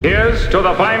Greetings to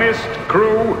the finest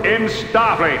crew in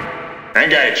Starfleet.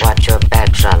 Engage. Watch your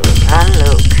back, son.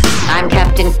 Luke. I'm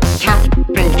Captain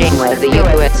Janeway of the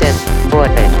USS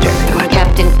Voyager.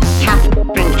 Captain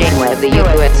Janeway of the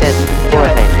USS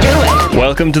Voyager.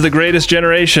 Welcome to The Greatest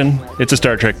Generation. It's a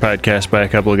Star Trek podcast by a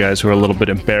couple of guys who are a little bit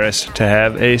embarrassed to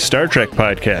have a Star Trek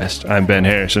podcast. I'm Ben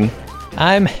Harrison.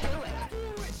 I'm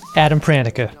Adam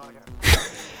Pranica.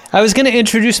 I was going to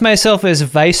introduce myself as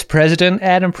Vice President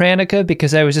Adam Pranica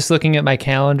because I was just looking at my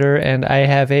calendar and I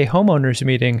have a homeowners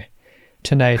meeting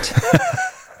tonight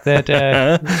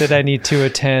that I need to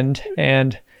attend,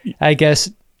 and I guess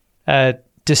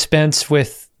dispense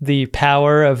with the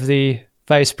power of the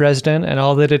Vice President and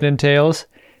all that it entails.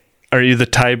 Are you the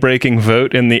tie-breaking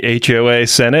vote in the HOA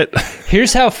Senate?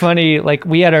 Here's how funny,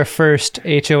 we had our first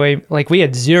HOA, we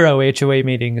had 0 HOA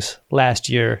meetings last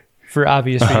year for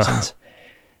obvious reasons.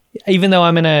 Even though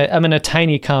I'm in a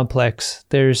tiny complex,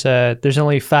 there's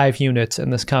only 5 units in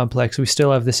this complex. We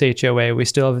still have this HOA. We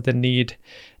still have the need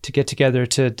to get together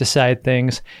to decide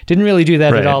things. Didn't really do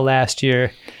that at all last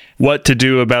year. What to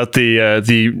do about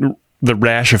the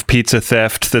rash of pizza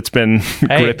theft that's been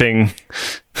gripping?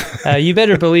 You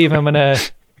better believe I'm gonna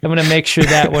make sure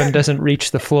that one doesn't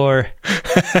reach the floor.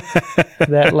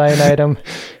 That line item.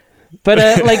 But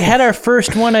had our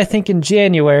first one I think in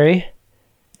January.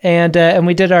 And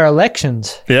we did our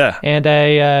elections. Yeah. And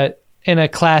I, in a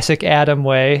classic Adam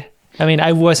way, I mean,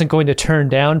 I wasn't going to turn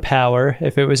down power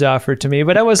if it was offered to me,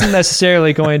 but I wasn't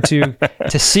necessarily going to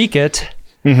seek it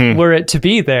were it to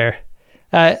be there.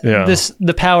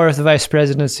 The power of the vice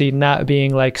presidency not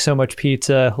being like so much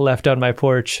pizza left on my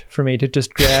porch for me to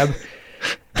just grab.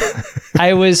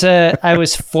 I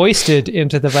was foisted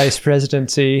into the vice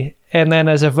presidency, and then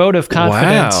as a vote of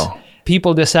confidence. Wow.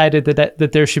 People decided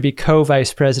that there should be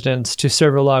co-vice presidents to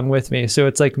serve along with me. So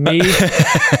it's like me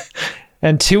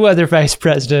and 2 other vice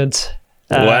presidents,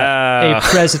 a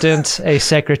president, a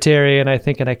secretary, and I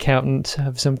think an accountant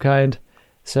of some kind.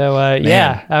 So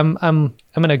I'm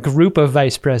in a group of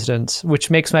vice presidents, which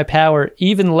makes my power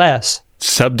even less.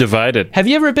 Subdivided. Have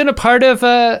you ever been a part of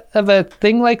a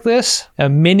thing like this? A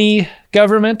mini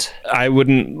government? I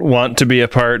wouldn't want to be a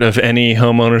part of any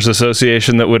homeowners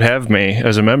association that would have me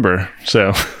as a member.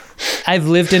 So I've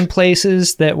lived in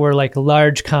places that were like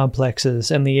large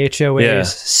complexes and the HOAs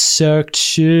sucked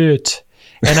shit.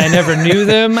 And I never knew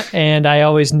them, and I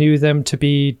always knew them to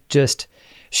be just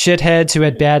shitheads who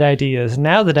had bad ideas.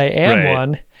 Now that I am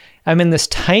one, I'm in this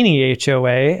tiny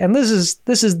HOA, and this is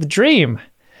the dream.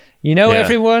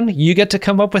 Everyone, you get to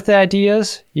come up with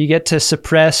ideas. You get to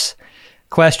suppress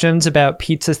questions about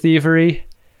pizza thievery.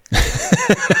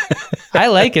 I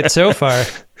like it so far.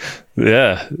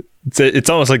 Yeah.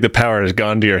 It's almost like the power has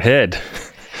gone to your head.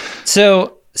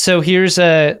 So here's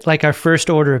our first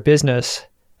order of business.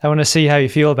 I want to see how you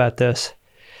feel about this.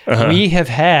 We have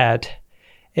had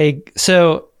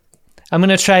I'm going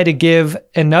to try to give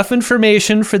enough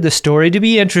information for the story to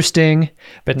be interesting,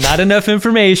 but not enough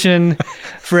information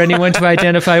for anyone to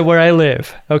identify where I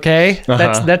live, okay?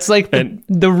 That's like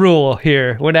the rule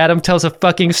here when Adam tells a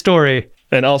fucking story.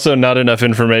 And also not enough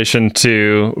information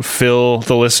to fill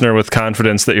the listener with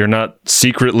confidence that you're not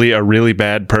secretly a really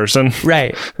bad person.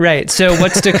 Right. So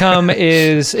what's to come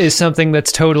is something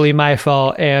that's totally my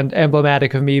fault and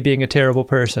emblematic of me being a terrible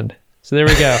person. So there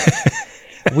we go.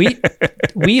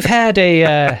 We've had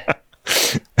a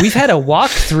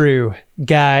walkthrough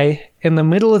guy in the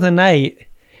middle of the night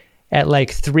at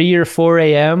 3 or 4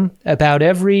 a.m. about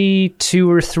every 2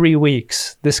 or 3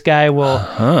 weeks. This guy will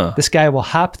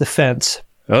hop the fence.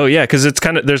 Oh yeah, because it's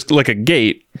there's like a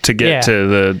gate to get to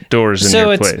the doors in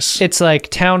your place. It's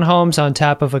like townhomes on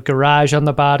top of a garage on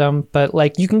the bottom, but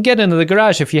you can get into the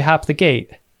garage if you hop the gate.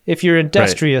 If you're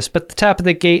industrious, but the top of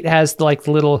the gate has the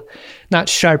little, not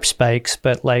sharp spikes,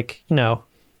 but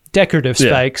decorative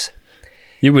spikes.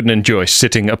 You wouldn't enjoy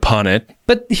sitting upon it.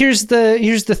 But here's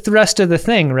the thrust of the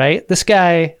thing, right? This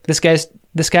guy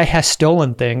has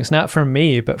stolen things, not from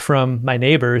me, but from my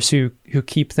neighbors who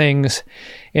keep things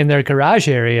in their garage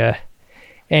area.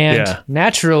 And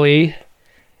naturally,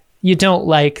 you don't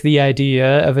like the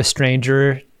idea of a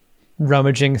stranger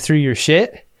rummaging through your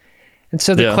shit. And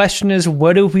so the question is,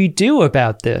 what do we do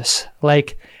about this?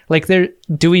 Do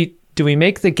we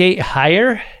make the gate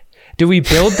higher? Do we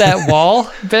build that wall,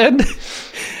 Ben?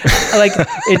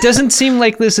 It doesn't seem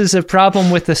like this is a problem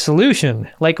with the solution.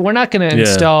 We're not going to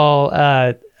install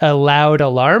a loud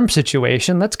alarm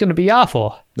situation. That's going to be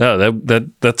awful. No,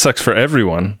 that sucks for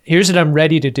everyone. Here's what I'm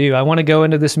ready to do. I want to go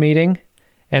into this meeting,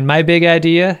 and my big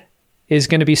idea is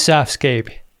going to be softscape.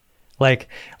 Like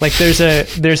there's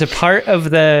a part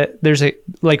of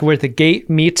like where the gate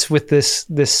meets with this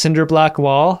cinder block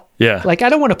wall. Yeah. Like I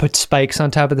don't want to put spikes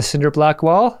on top of the cinder block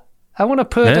wall. I want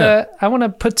to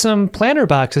put some planter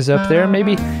boxes up there.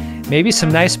 Maybe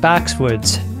some nice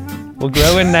boxwoods will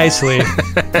grow in nicely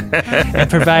and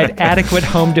provide adequate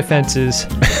home defenses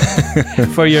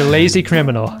for your lazy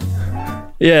criminal.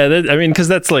 Yeah, because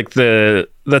that's the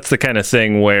kind of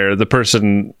thing where the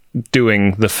person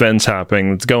doing the fence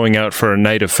hopping, that's going out for a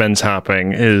night of fence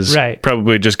hopping, is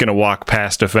probably just going to walk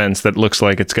past a fence that looks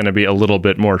like it's going to be a little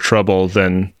bit more trouble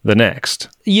than the next.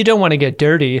 You don't want to get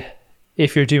dirty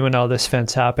if you're doing all this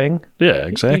fence hopping. Yeah,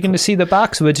 exactly. You're going to see the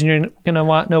boxwoods and you're going to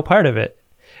want no part of it.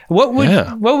 What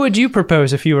would you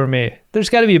propose if you were me? There's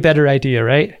got to be a better idea,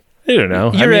 right? I don't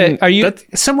know.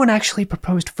 Someone actually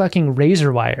proposed fucking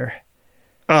razor wire.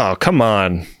 Oh, come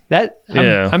on.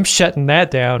 I'm shutting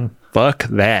that down. Fuck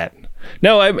that.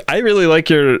 No, I really like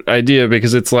your idea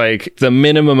because it's like the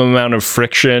minimum amount of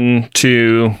friction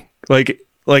to like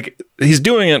he's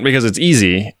doing it because it's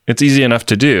easy. It's easy enough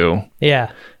to do.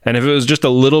 Yeah. And if it was just a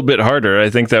little bit harder, I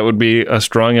think that would be a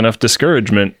strong enough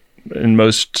discouragement in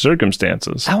most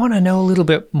circumstances. I want to know a little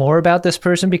bit more about this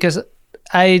person because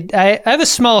I have a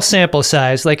small sample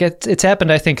size. Like it's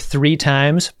happened, I think, 3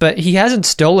 times, but he hasn't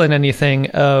stolen anything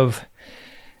of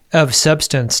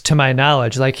substance to my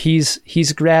knowledge. Like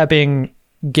he's grabbing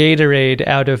Gatorade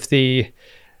out of the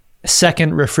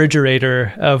second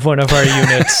refrigerator of one of our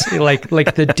units, like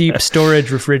the deep storage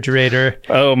refrigerator.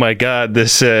 Oh my God,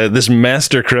 this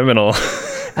master criminal.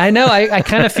 I know. I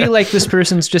kind of feel like this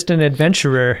person's just an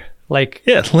adventurer. Like,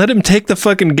 yeah, let him take the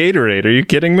fucking Gatorade. Are you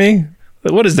kidding me?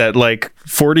 What is that, like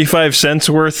 45 cents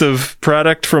worth of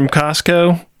product from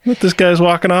Costco? What this guy's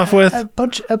walking off with? A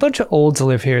bunch of olds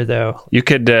live here, though. You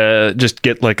could just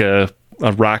get like a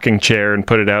rocking chair and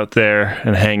put it out there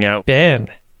and hang out. Ben,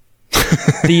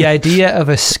 the idea of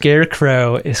a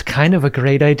scarecrow is kind of a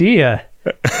great idea.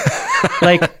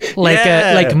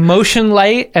 Like motion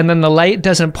light, and then the light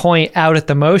doesn't point out at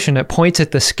the motion, it points at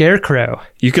the scarecrow.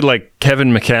 You could like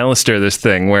Kevin McAllister this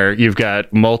thing where you've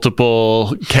got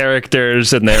multiple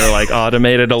characters and they're like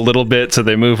automated a little bit so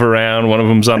they move around. One of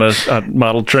them's on a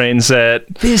model train set.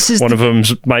 One of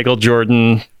them's Michael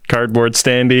Jordan cardboard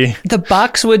standee. The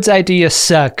Boxwoods idea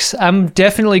sucks. I'm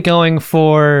definitely going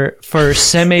for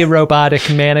semi-robotic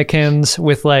mannequins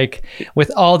with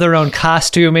all their own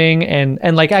costuming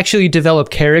and like actually develop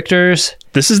characters.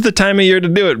 This is the time of year to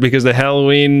do it because the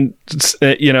Halloween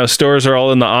stores are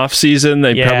all in the off season.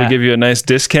 They probably give you a nice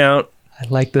discount. I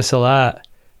like this a lot.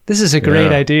 This is a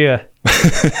great idea.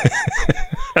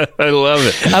 I love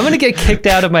it. I'm going to get kicked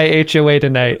out of my HOA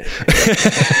tonight.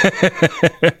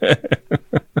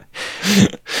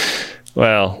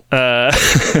 Well,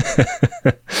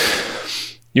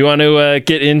 you want to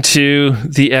get into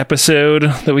the episode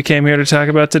that we came here to talk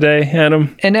about today,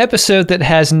 Adam? An episode that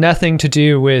has nothing to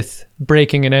do with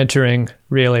breaking and entering,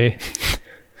 really.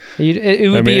 It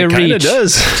would be a reach.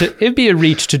 It'd be a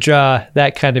reach to draw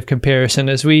that kind of comparison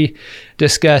as we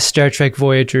discuss Star Trek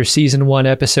Voyager Season 1,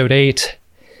 Episode 8,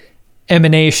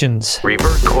 Emanations.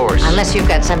 Revert course. Unless you've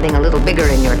got something a little bigger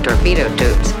in your torpedo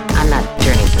tubes, I'm not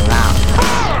turning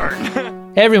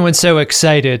around. Everyone's so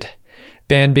excited,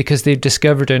 Ben, because they've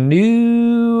discovered a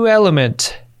new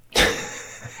element.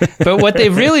 But what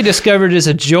they've really discovered is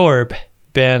a jorb,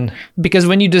 Ben. Because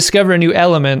when you discover a new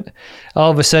element,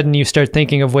 all of a sudden you start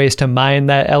thinking of ways to mine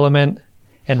that element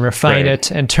and refine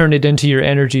it and turn it into your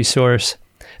energy source.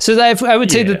 So I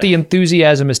would say that the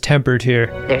enthusiasm is tempered here.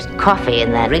 There's coffee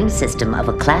in that ring system of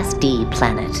a Class D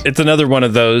planet. It's another one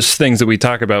of those things that we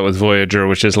talk about with Voyager,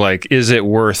 which is like, is it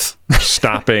worth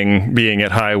stopping being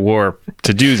at high warp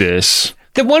to do this?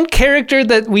 The one character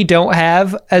that we don't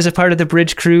have as a part of the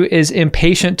bridge crew is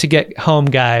impatient to get home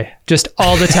guy, just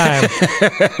all the time.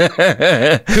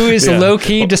 Who is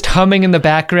low-key just humming in the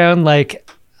background like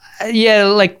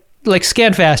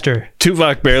scan faster.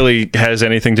 Tuvok barely has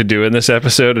anything to do in this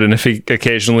episode, and if he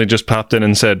occasionally just popped in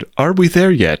and said, "Are we there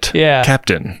yet,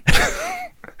 Captain?"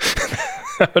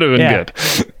 That would have been good.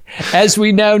 As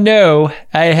we now know,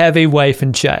 I have a wife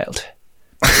and child.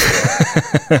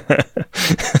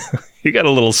 You got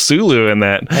a little Sulu in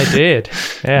that. I did.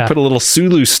 Yeah. Put a little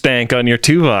Sulu stank on your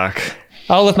Tuvok.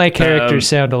 All of my characters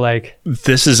sound alike.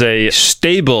 This is a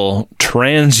stable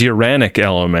transuranic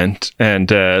element, and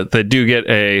they do get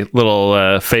a little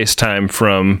FaceTime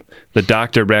from the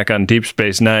doctor back on Deep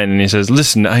Space Nine, and he says,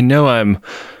 "Listen, I know I'm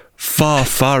far,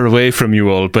 far away from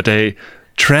you all, but a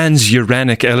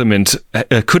transuranic element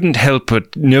couldn't help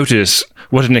but notice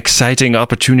what an exciting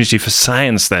opportunity for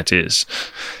science that is.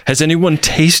 Has anyone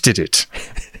tasted it?"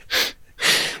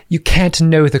 You can't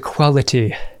know the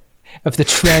quality of the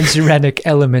transuranic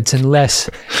element unless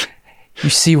you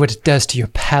see what it does to your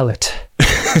palate.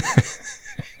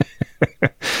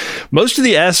 Most of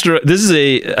the this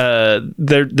is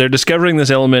they're discovering this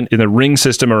element in the ring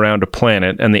system around a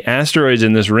planet, and the asteroids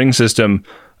in this ring system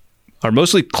are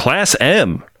mostly class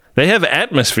M. They have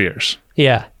atmospheres.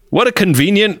 Yeah. What a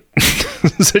convenient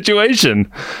situation.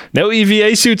 No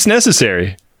EVA suits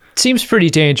necessary. It seems pretty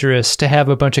dangerous to have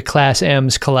a bunch of class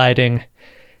M's colliding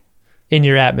in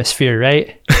your atmosphere,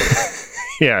 right?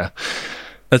 Yeah.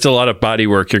 That's a lot of body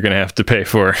work you're going to have to pay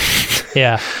for.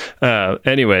 Yeah.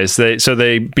 Anyways,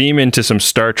 they beam into some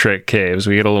Star Trek caves.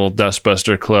 We get a little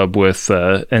Dustbuster Club with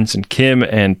Ensign Kim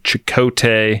and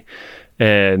Chakotay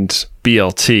and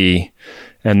BLT,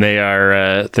 and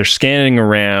they're scanning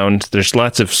around. There's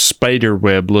lots of spider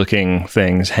web looking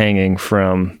things hanging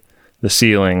from the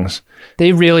ceilings.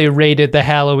 They really raided the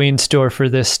Halloween store for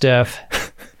this stuff.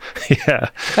 Yeah.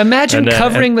 Imagine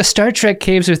covering the Star Trek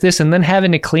caves with this and then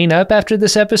having to clean up after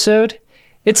this episode.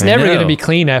 It's never going to be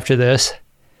clean after this.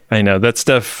 I know. That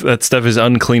stuff is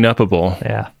uncleanupable.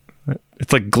 Yeah.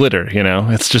 It's like glitter, you know?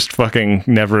 It's just fucking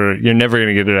you're never going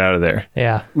to get it out of there.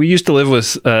 Yeah. We used to live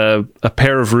with a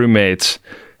pair of roommates,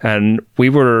 and we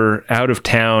were out of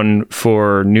town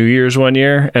for New Year's one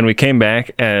year, and we came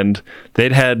back, and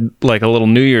they'd had like a little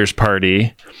New Year's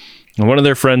party, and one of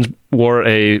their friends wore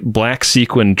a black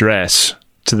sequin dress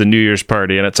to the New Year's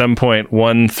party, and at some point,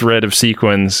 one thread of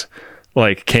sequins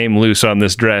like came loose on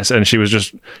this dress, and she was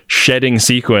just shedding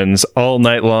sequins all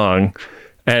night long.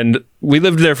 And we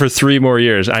lived there for 3 more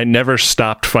years. I never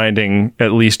stopped finding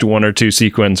at least 1 or 2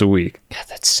 sequins a week. God,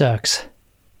 that sucks.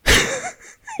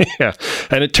 Yeah.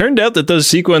 And it turned out that those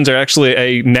sequins are actually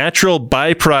a natural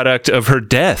byproduct of her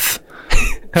death.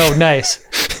 Oh, nice.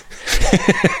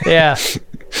 Yeah.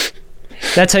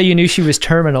 That's how you knew she was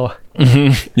terminal.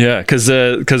 Mm-hmm. Yeah,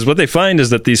 because what they find is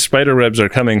that these spider webs are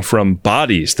coming from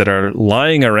bodies that are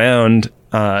lying around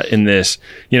in this.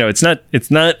 You know, it's not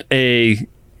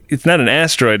an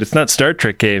asteroid. It's not Star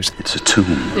Trek caves. It's a tomb.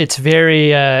 It's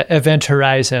very Event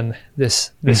Horizon.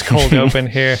 This cold open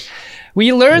here.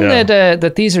 We learned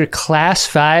that these are class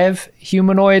 5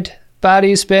 humanoid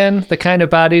bodies, Ben, the kind of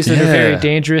bodies that are very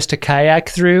dangerous to kayak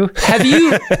through.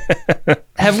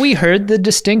 Have we heard the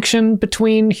distinction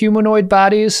between humanoid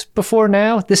bodies before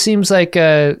now? This seems like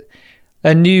a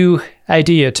new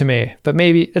idea to me, but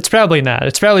maybe it's probably not.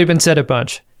 It's probably been said a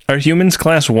bunch. Are humans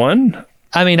class 1?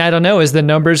 I mean, I don't know. As the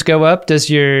numbers go up, does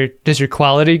your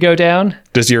quality go down?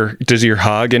 Does your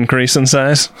hog increase in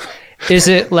size? Is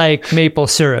it like maple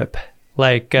syrup?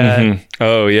 Like,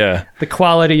 oh yeah, the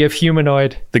quality of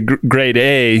humanoid. The grade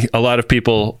A lot of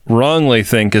people wrongly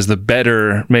think is the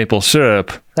better maple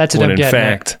syrup. That's what when I'm getting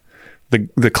in fact,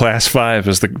 the class 5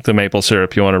 is the maple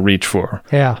syrup you want to reach for.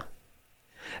 Yeah.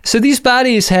 So these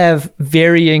bodies have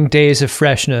varying days of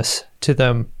freshness to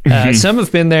them. Some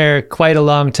have been there quite a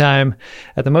long time.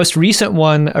 The most recent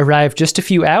one arrived just a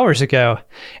few hours ago.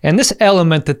 And this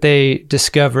element that they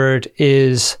discovered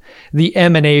is the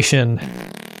emanation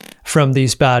from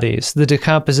these bodies. The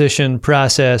decomposition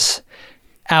process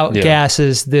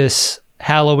outgasses this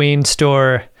Halloween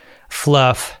store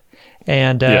fluff.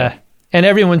 And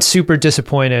everyone's super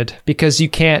disappointed because you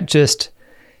can't just...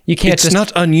 It's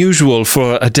not unusual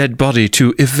for a dead body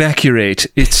to evacuate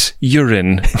its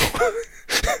urine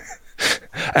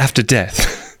after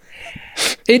death.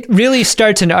 It really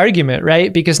starts an argument,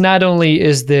 right? Because not only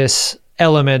is this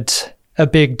element a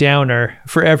big downer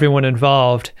for everyone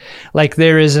involved, like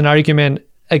there is an argument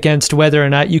against whether or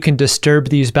not you can disturb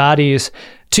these bodies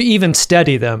to even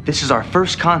study them. This is our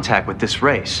first contact with this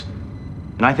race,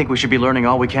 and I think we should be learning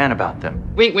all we can about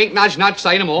them. Wink, wink, nudge, nudge,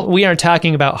 say no more. We aren't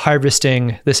talking about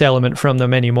harvesting this element from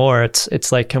them anymore.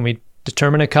 It's like, can we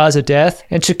determine a cause of death?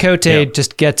 And Chakotay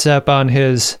just gets up on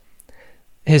his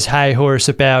high horse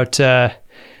about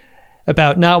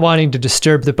not wanting to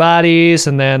disturb the bodies,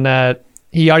 and then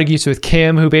he argues with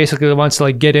Kim, who basically wants to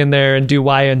like get in there and do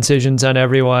Y incisions on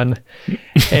everyone.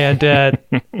 And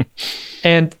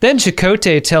and then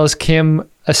Chakotay tells Kim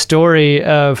a story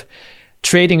of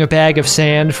trading a bag of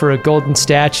sand for a golden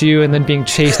statue and then being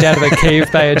chased out of a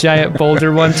cave by a giant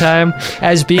boulder one time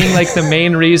as being like the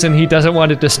main reason he doesn't want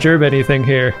to disturb anything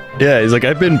here. Yeah, he's like,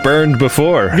 I've been burned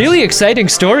before. Really exciting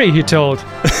story he told.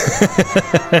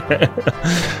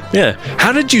 Yeah.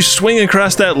 How did you swing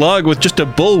across that log with just a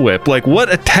bullwhip? Like,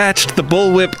 what attached the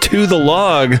bullwhip to the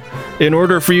log in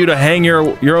order for you to hang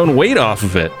your own weight off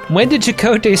of it? When did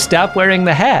Chakotay stop wearing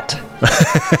the hat?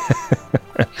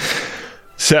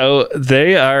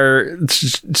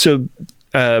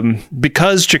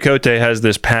 because Chakotay has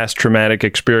this past traumatic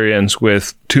experience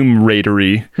with tomb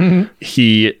raidery,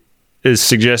 he is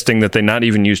suggesting that they not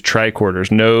even use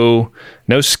tricorders, no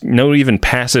even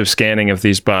passive scanning of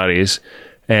these bodies.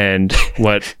 And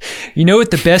what you know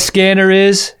what the best scanner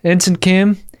is, Ensign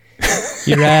Kim?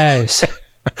 Your eyes.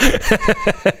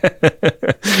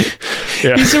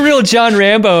 Yeah. He's a real John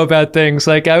Rambo about things.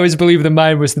 Like, I always believe the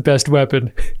mind was the best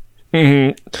weapon.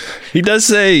 He does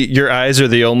say your eyes are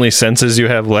the only senses you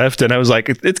have left, and I was like,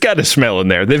 it's got to smell in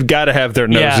there. They've got to have their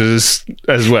noses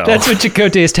as well. That's what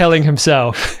Chakotay is telling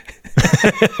himself.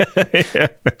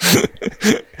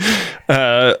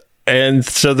 And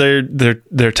so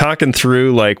they're talking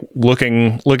through, like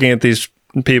looking at these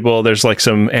people. There's like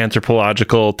some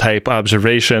anthropological type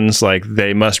observations, like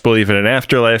they must believe in an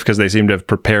afterlife because they seem to have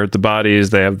prepared the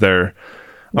bodies. They have their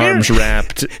arms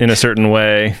wrapped in a certain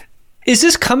way. Is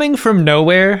this coming from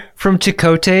nowhere from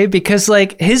Chakotay? Because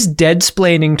like his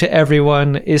dead-splaining to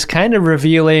everyone is kind of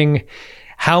revealing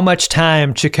how much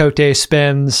time Chakotay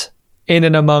spends in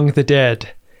and among the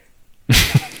dead.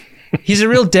 He's a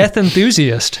real death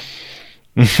enthusiast.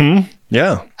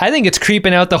 Yeah. I think it's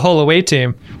creeping out the whole away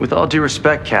team. With all due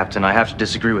respect, Captain, I have to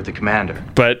disagree with the commander.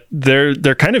 But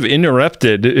they're kind of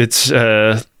interrupted. It's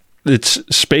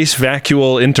space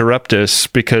vacuole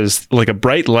interruptus, because like a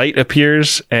bright light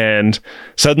appears and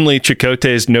suddenly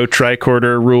Chakotay's no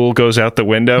tricorder rule goes out the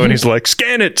window and he's like,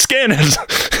 scan it.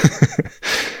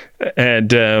 And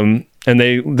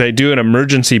they do an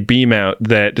emergency beam out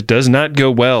that does not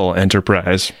go well,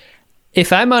 Enterprise.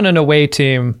 If I'm on an away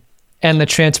team and the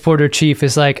transporter chief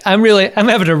is like, I'm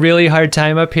having a really hard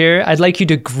time up here, I'd like you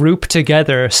to group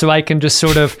together so I can just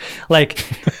sort of like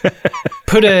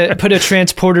put a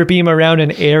transporter beam around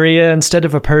an area instead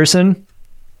of a person.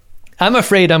 I'm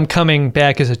afraid I'm coming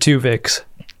back as a Tuvix.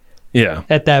 Yeah.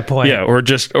 At that point. Yeah, or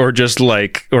just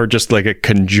like a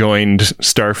conjoined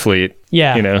Starfleet.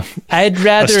 Yeah. You know. I'd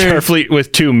rather a Starfleet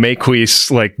with two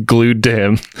Maquis like glued to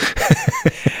him.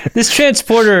 This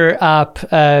transporter op,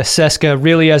 Seska,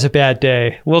 really has a bad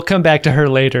day. We'll come back to her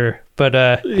later, but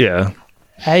yeah.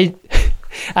 I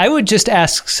would just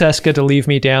ask Seska to leave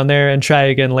me down there and try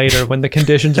again later when the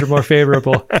conditions are more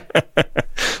favorable.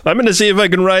 I'm going to see if I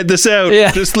can ride this out.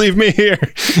 Yeah. Just leave me here.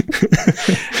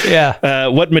 Yeah.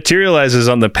 What materializes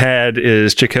on the pad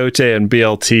is Chakotay and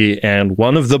BLT and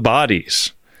one of the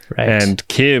bodies. Right. And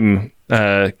Kim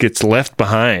gets left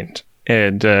behind.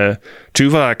 And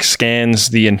Tuvok scans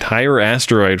the entire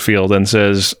asteroid field and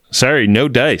says, sorry, no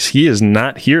dice. He is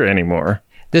not here anymore.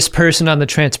 This person on the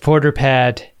transporter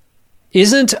pad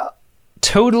isn't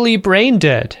totally brain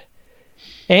dead.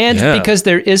 And because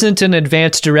there isn't an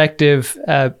advanced directive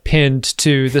pinned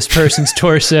to this person's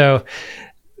torso,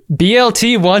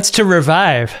 BLT wants to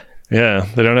revive. Yeah,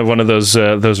 they don't have one of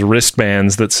those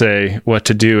wristbands that say what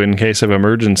to do in case of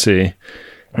emergency.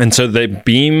 And so they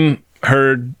beam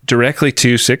her directly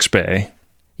to Sickbay.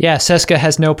 Yeah, Seska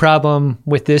has no problem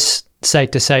with this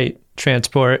site-to-site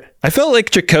transport. I felt like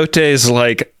Chakotay's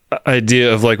like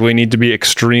idea of like we need to be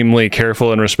extremely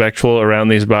careful and respectful around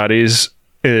these bodies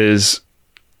is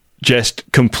just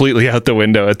completely out the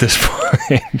window at this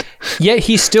point. Yet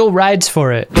he still rides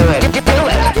for it. Do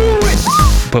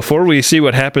it. Before we see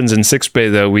what happens in Sickbay,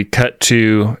 though, we cut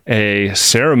to a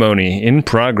ceremony in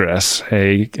progress.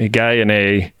 A guy in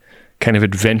a kind of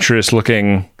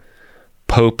adventurous-looking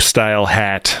Pope-style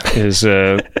hat is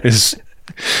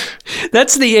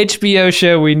That's the HBO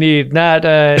show we need. Not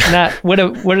what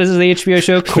is the HBO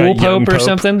show? Cool Pope or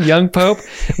something? Young Pope.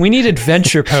 We need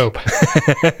Adventure Pope.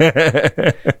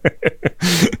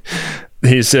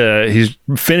 He's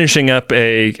finishing up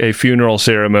a funeral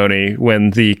ceremony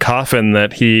when the coffin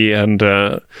that he and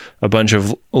a bunch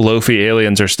of loafy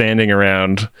aliens are standing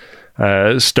around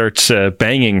starts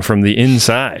banging from the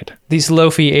inside. These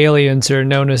loafy aliens are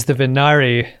known as the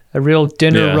Venari, a real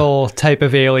dinner roll type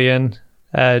of alien,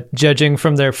 judging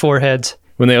from their foreheads.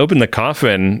 When they open the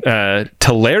coffin,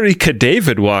 Talarica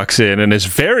David walks in and is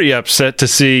very upset to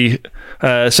see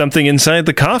something inside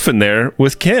the coffin there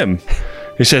with Kim.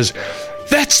 He says,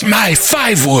 "That's my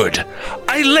 5-wood.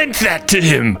 I lent that to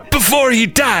him before he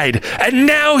died, and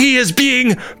now he is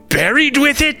being buried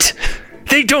with it?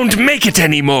 They don't make it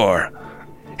anymore.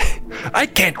 I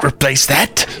can't replace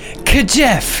that."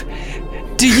 Kajef,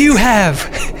 do you have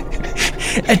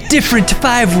a different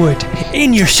 5-wood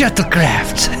in your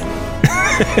shuttlecraft?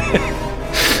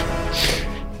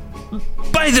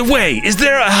 By the way, is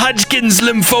there a Hodgkin's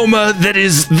lymphoma that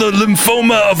is the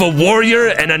lymphoma of a warrior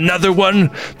and another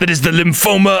one that is the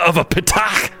lymphoma of a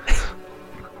Ptah?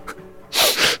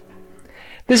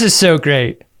 This is so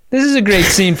great. This is a great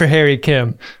scene for Harry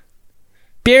Kim.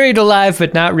 Buried alive,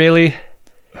 but not really.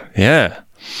 Yeah.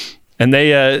 And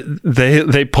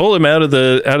they pull him out of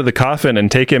the coffin and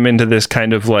take him into this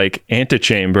kind of like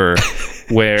antechamber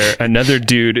where another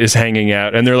dude is hanging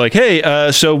out, and they're like,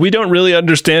 "Hey, so we don't really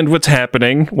understand what's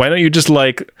happening. Why don't you just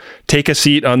like take a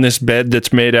seat on this bed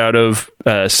that's made out of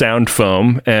sound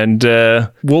foam, and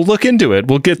we'll look into it.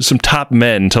 We'll get some top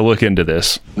men to look into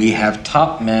this." We have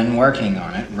top men working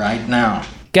on it right now.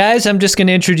 Guys, I'm just going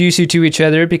to introduce you to each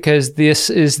other because this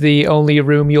is the only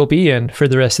room you'll be in for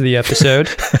the rest of the episode.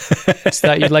 Just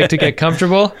thought you'd like to get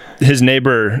comfortable. His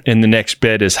neighbor in the next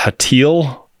bed is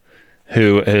Hatil,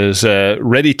 who is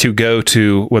ready to go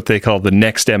to what they call the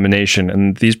next emanation.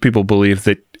 And these people believe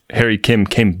that Harry Kim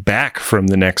came back from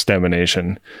the next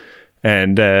emanation.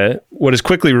 And what is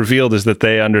quickly revealed is that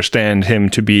they understand him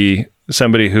to be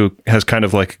somebody who has kind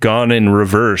of like gone in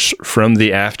reverse from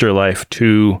the afterlife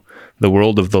to the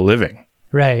world of the living.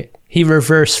 Right. He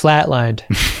reverse flatlined.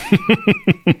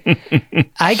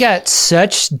 I got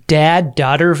such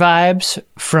dad-daughter vibes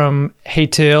from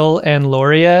Hatil and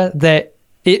Loria that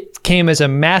it came as a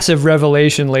massive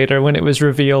revelation later when it was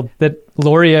revealed that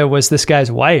Loria was this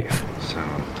guy's wife. So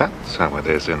that's how it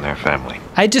is in their family.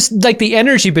 I just, like, the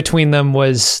energy between them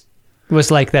was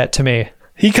like that to me.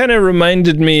 He kind of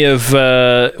reminded me of,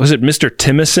 was it Mr.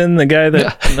 Timison, the guy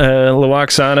that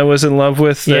Lawaksana was in love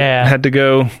with, that had to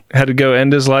go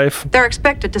end his life? They're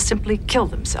expected to simply kill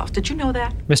themselves. Did you know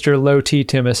that? Mr. Low T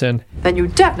Timison. Then you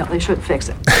definitely should fix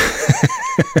it.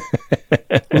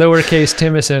 Lowercase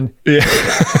Timison.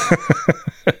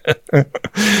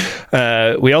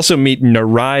 Yeah. We also meet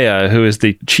Naraya, who is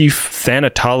the chief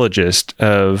thanatologist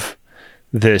of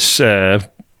this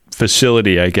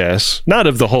facility, I guess. Not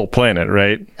of the whole planet,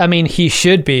 right? I mean, he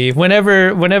should be.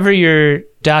 Whenever your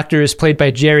doctor is played by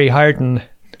Jerry Harden,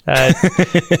 I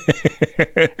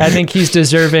think he's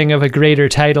deserving of a greater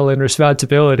title and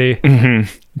responsibility.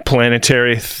 Mm-hmm.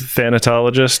 Planetary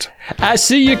thanatologist. I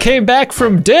see you came back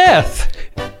from death.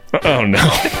 Oh, no.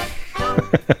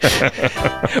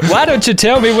 Why don't you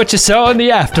tell me what you saw in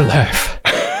the afterlife?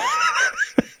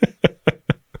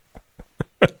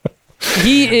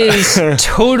 He is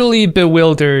totally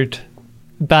bewildered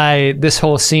by this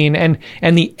whole scene, and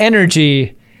the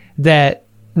energy that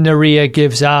Naria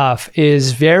gives off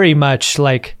is very much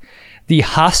like the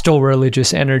hostile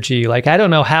religious energy. Like, I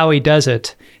don't know how he does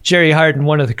it. Jerry Harden,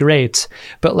 one of the greats,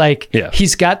 but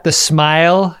he's got the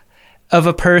smile of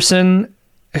a person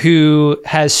who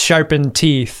has sharpened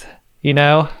teeth, you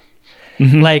know?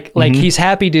 Mm-hmm. He's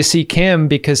happy to see Kim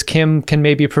because Kim can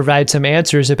maybe provide some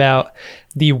answers about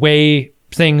the way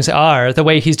things are, the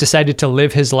way he's decided to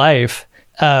live his life.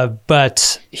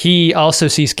 But he also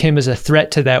sees Kim as a threat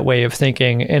to that way of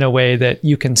thinking in a way that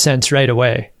you can sense right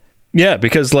away. Yeah,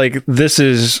 because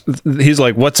he's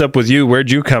like, "What's up with you? Where'd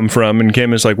you come from?" And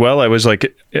Kim is like, "Well, I was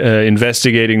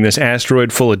investigating this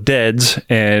asteroid full of deads,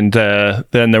 and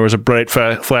then there was a bright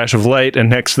flash of light, and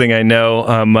next thing I know,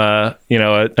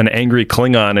 an angry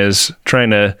Klingon is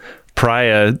trying to pry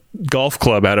a golf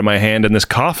club out of my hand in this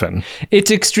coffin." It's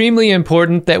extremely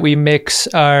important that we mix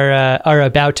our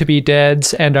about to be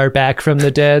deads and our back from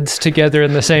the deads together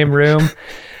in the same room.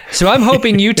 So I'm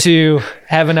hoping you two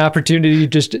have an opportunity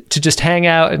to hang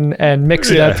out and mix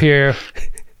it up here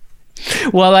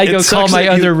while I go call my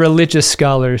other religious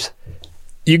scholars.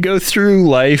 You go through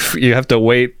life, you have to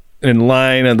wait in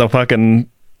line at the fucking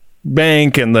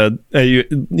bank, and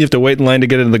you have to wait in line to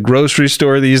get into the grocery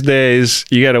store these days.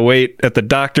 You got to wait at the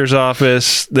doctor's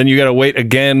office. Then you got to wait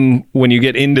again when you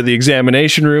get into the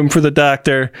examination room for the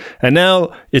doctor. And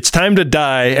now it's time to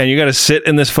die, and you got to sit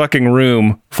in this fucking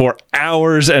room for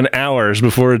hours and hours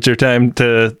before it's your time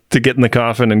to get in the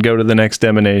coffin and go to the next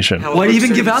emanation. Why do you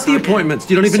even give out the appointments?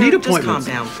 You don't even need appointments. Just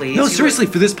calm down, please. No, seriously,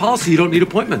 for this policy, you don't need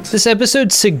appointments. This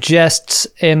episode suggests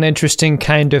an interesting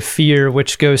kind of fear,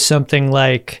 which goes something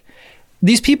like,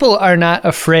 these people are not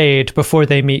afraid before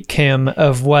they meet Kim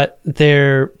of what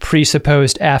their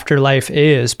presupposed afterlife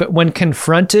is, but when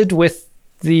confronted with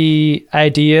the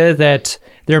idea that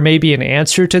there may be an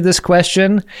answer to this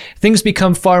question, things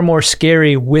become far more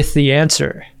scary with the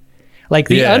answer. Like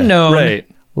the unknown, right.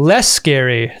 Less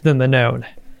scary than the known.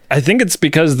 I think it's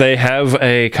because they have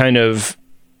a kind of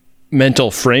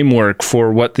mental framework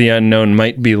for what the unknown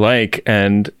might be like,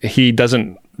 and he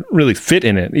doesn't really fit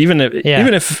in it. Even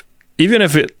if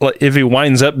he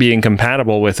winds up being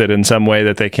compatible with it in some way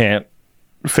that they can't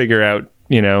figure out,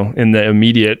 in the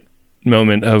immediate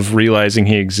moment of realizing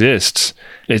he exists,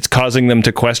 it's causing them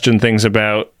to question things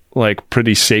about like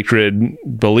pretty sacred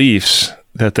beliefs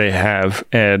that they have.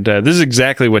 And this is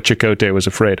exactly what Chakotay was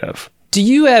afraid of. Do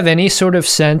you have any sort of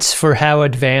sense for how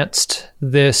advanced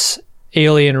this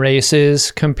alien race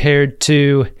is compared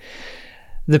to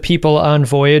the people on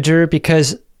Voyager,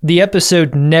 because the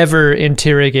episode never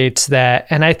interrogates that.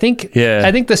 And I think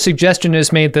the suggestion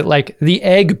is made that like the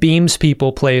egg beams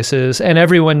people places and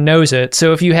everyone knows it.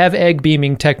 So if you have egg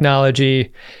beaming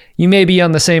technology, you may be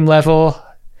on the same level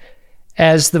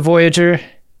as the Voyager.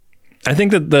 I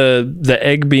think that the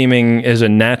egg beaming is a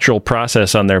natural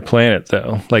process on their planet,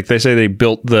 though. Like they say they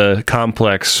built the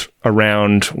complex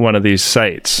around one of these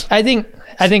sites. I think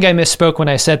I misspoke when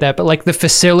I said that, but like the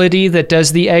facility that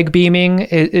does the egg beaming,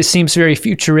 it seems very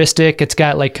futuristic. It's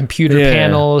got like computer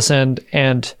panels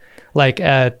and like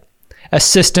a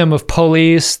system of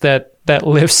pulleys that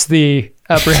lifts the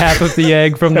upper half of the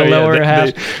egg from the lower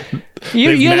half.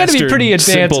 You got to be pretty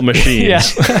advanced. Simple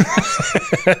machines.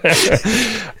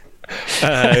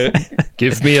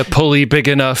 Give me a pulley big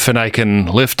enough and I can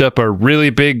lift up a really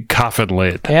big coffin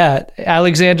lid. Yeah,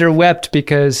 Alexander wept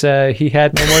because he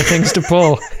had no more things to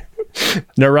pull.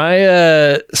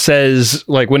 Naraya says,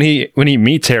 like, when he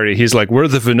meets Harry, he's like, we're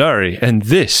the Venari and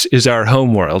this is our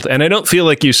homeworld. And I don't feel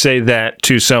like you say that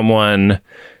to someone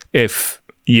if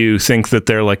you think that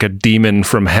they're like a demon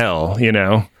from hell, you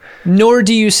know? Nor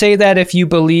do you say that if you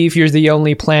believe you're the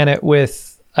only planet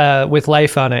with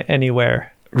life on it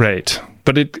anywhere. Right.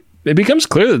 But it becomes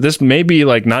clear that this may be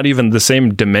like not even the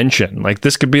same dimension. Like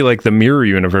this could be like the mirror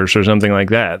universe or something like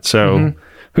that. So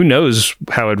who knows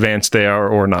how advanced they are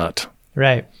or not.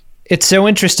 Right. It's so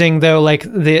interesting though, like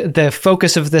the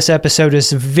focus of this episode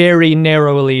is very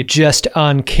narrowly just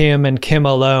on Kim and Kim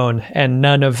alone and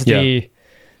none of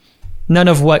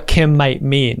what Kim might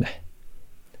mean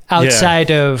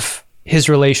outside of his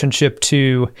relationship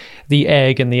to the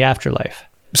egg and the afterlife.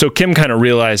 So Kim kind of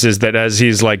realizes that as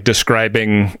he's like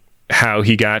describing how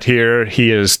he got here,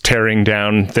 he is tearing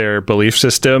down their belief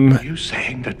system. Are you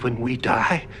saying that when we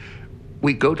die,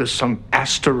 we go to some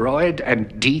asteroid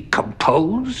and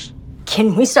decompose?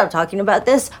 Can we stop talking about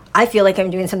this? I feel like I'm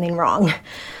doing something wrong.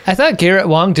 I thought Garrett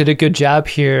Wang did a good job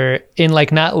here in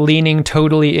like not leaning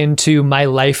totally into my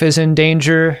life is in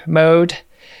danger mode.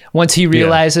 Once he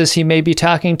realizes he may be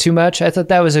talking too much, I thought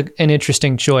that was an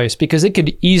interesting choice because it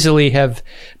could easily have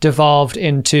devolved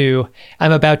into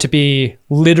I'm about to be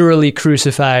literally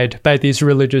crucified by these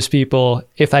religious people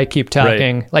if I keep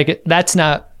talking. Right. Like that's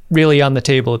not really on the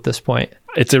table at this point.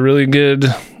 It's a really good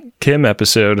Kim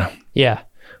episode. Yeah.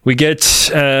 We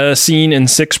get a scene in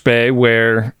sickbay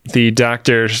where the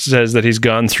doctor says that he's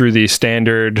gone through the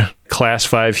standard class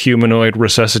 5 humanoid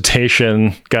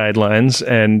resuscitation guidelines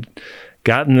and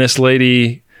gotten this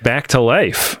lady back to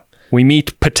life. We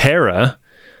meet Patera,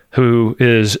 who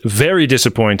is very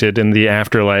disappointed in the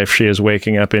afterlife she is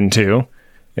waking up into.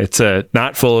 It's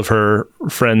not full of her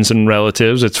friends and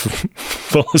relatives. It's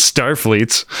full of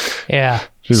Starfleets. Yeah,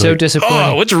 she's so like, disappointed.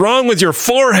 Oh, what's wrong with your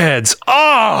foreheads?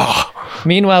 Oh!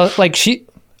 Meanwhile, like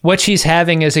what she's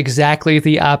having is exactly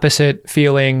the opposite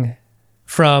feeling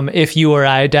from if you or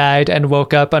I died and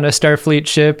woke up on a Starfleet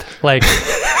ship. Like...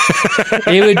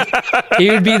 it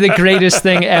would be the greatest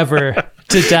thing ever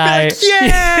to die.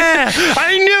 Yeah!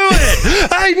 I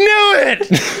knew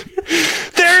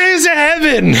it! There is a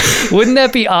heaven! Wouldn't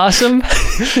that be awesome?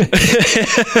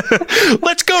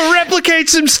 Let's go replicate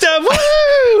some stuff!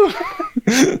 Woo!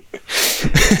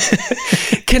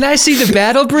 Can I see the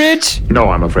battle bridge? No,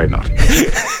 I'm afraid not.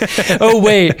 Oh,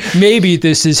 wait. Maybe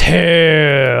this is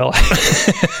hell.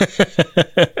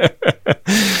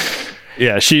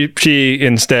 Yeah, she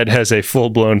instead has a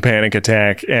full-blown panic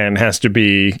attack and has to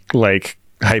be, like,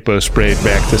 hypo-sprayed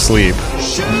back to sleep.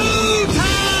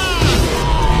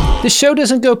 The show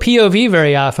doesn't go POV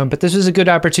very often, but this is a good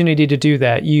opportunity to do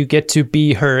that. You get to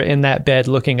be her in that bed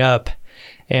looking up.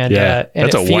 And,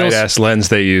 that's a wide-ass lens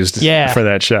they used for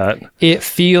that shot. It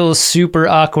feels super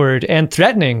awkward and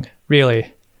threatening,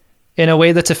 really, in a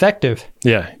way that's effective.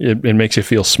 Yeah, it makes you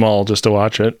feel small just to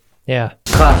watch it. Yeah.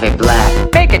 Coffee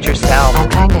black. Make it yourself. I'm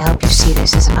trying to help you see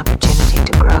this as an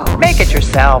opportunity to grow. Make it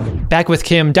yourself. Back with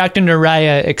Kim, Dr.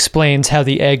 Naraya explains how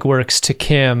the egg works to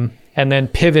Kim and then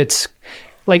pivots.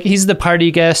 Like, he's the party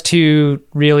guest who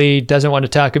really doesn't want to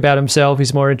talk about himself.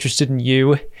 He's more interested in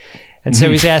you. And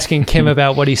so he's asking Kim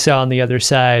about what he saw on the other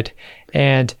side.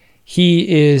 And he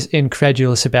is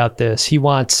incredulous about this. He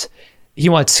wants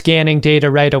scanning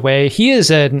data right away. He is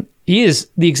the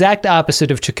exact opposite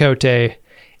of Chakotay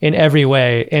in every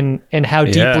way, and how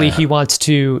deeply he wants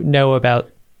to know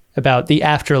about the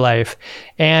afterlife.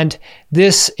 And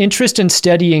this interest in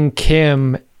studying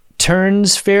Kim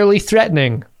turns fairly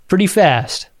threatening pretty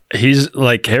fast. he's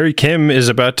like, Harry Kim is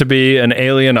about to be an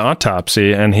alien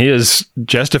autopsy, and he is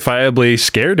justifiably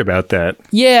scared about that.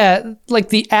 Yeah, like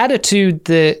the attitude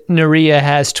that Naria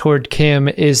has toward Kim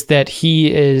is that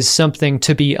he is something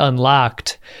to be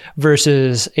unlocked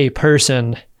versus a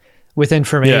person with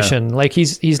information. Yeah. Like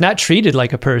he's not treated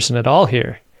like a person at all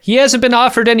here. He hasn't been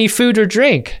offered any food or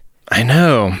drink. I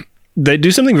know. They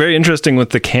do something very interesting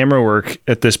with the camera work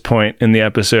at this point in the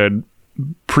episode.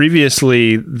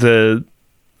 Previously,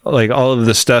 all of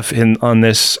the stuff on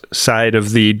this side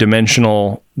of the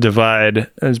dimensional divide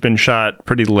has been shot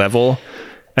pretty level.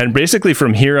 And basically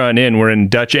from here on in, we're in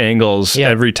Dutch angles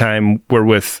every time we're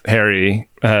with Harry,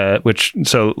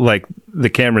 so like the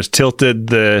camera's tilted,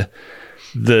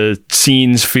 the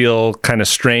scenes feel kind of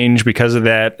strange because of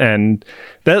that. And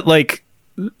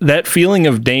that feeling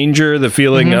of danger, the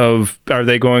feeling of, are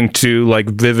they going to like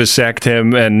vivisect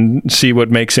him and see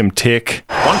what makes him tick?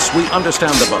 Once we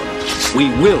understand the bug, we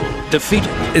will defeat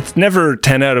it. It's never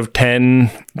 10 out of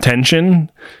 10 tension,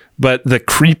 but the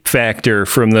creep factor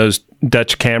from those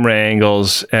Dutch camera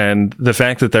angles and the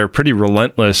fact that they're pretty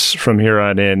relentless from here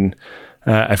on in,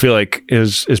 I feel like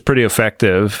is pretty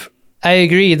effective. I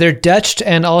agree. They're Dutched,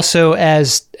 and also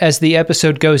as the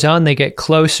episode goes on, they get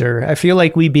closer. I feel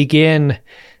like we begin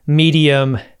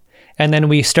medium, and then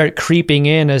we start creeping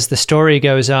in as the story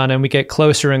goes on, and we get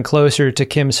closer and closer to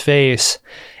Kim's face.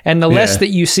 And the less that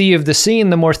you see of the scene,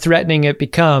 the more threatening it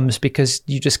becomes, because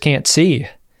you just can't see.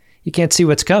 You can't see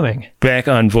what's coming. Back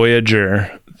on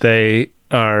Voyager, they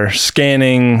are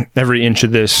scanning every inch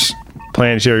of this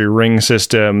planetary ring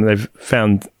system. They've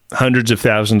found hundreds of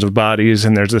thousands of bodies,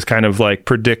 and there's this kind of like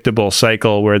predictable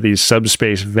cycle where these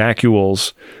subspace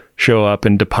vacuoles show up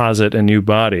and deposit a new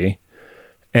body.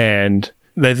 And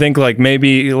they think like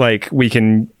maybe like we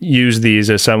can use these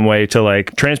as some way to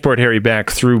like transport Harry back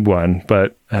through one,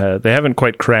 but they haven't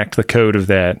quite cracked the code of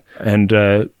that.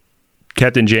 And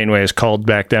Captain Janeway is called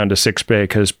back down to sickbay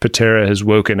because Patera has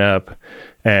woken up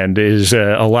and is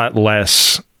a lot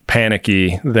less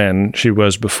panicky than she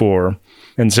was before.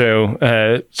 And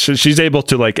so she's able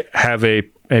to like have a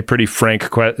pretty frank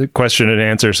question and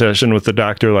answer session with the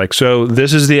doctor. Like, so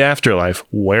this is the afterlife.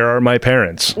 Where are my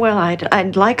parents? Well,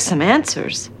 I'd like some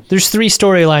answers. There's 3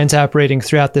 storylines operating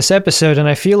throughout this episode, and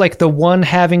I feel like the one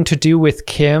having to do with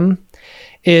Kim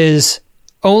is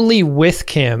only with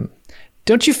Kim.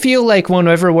 Don't you feel like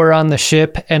whenever we're on the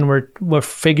ship and we're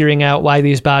figuring out why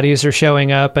these bodies are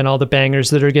showing up and all the bangers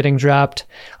that are getting dropped,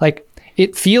 like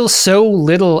it feels so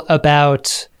little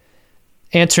about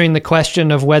answering the question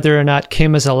of whether or not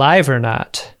Kim is alive or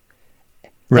not.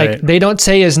 Right. Like they don't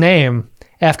say his name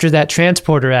after that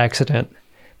transporter accident.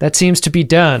 That seems to be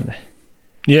done.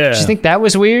 Yeah. Do you think that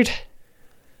was weird?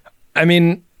 I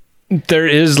mean, there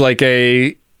is like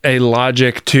a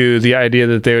logic to the idea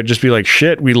that they would just be like,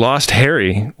 shit, we lost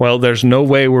Harry. Well, there's no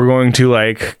way we're going to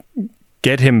like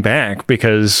get him back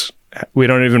because we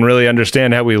don't even really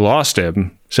understand how we lost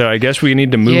him. So I guess we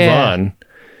need to move on.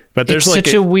 But there's it's like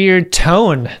such a weird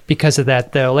tone because of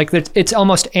that, though. Like it's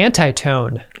almost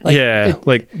anti-tone. Like,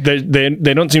 like they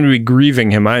don't seem to be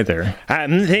grieving him either.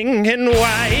 I'm thinking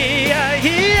why,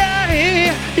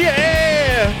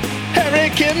 Harry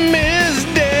Kim is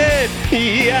dead.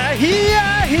 Yeah,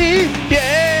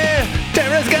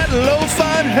 Tara's got loaf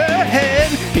on her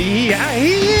head. Yeah,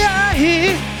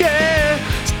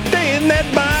 stay in that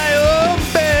bio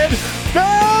bed.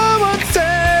 No one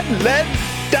said let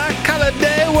Doc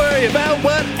Holliday worry about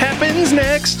what happens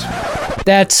next.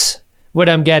 That's what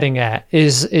I'm getting at.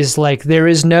 Is like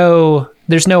there's no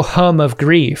hum of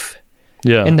grief.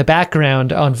 In the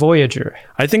background on Voyager.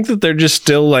 I think that they're just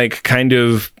still like kind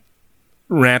of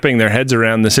wrapping their heads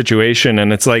around the situation,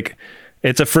 and it's like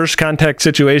it's a first contact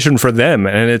situation for them,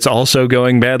 and it's also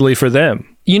going badly for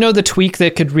them. You know, the tweak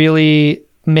that could really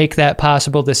make that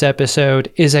possible this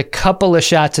episode is a couple of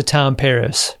shots of Tom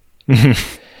Paris.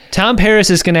 Tom Paris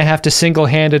is going to have to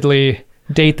single-handedly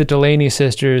date the Delaney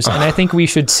sisters, and I think we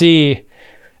should see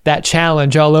that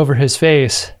challenge all over his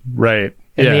face. Right.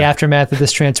 In the aftermath of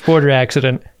this transporter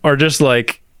accident. Or just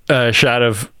like a shot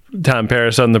of Tom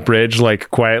Paris on the bridge,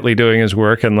 like quietly doing his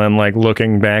work and then like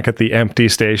looking back at the empty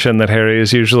station that Harry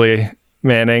is usually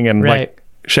manning and like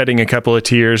shedding a couple of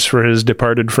tears for his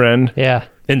departed friend. Yeah.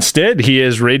 Instead, he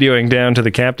is radioing down to the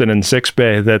captain in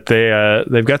sickbay that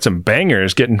they've got some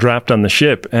bangers getting dropped on the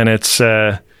ship, and it's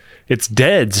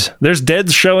deads. There's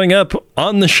deads showing up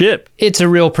on the ship. It's a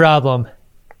real problem.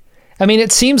 I mean,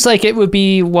 it seems like it would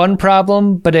be one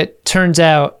problem, but it turns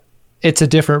out it's a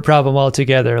different problem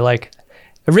altogether. Like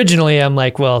originally I'm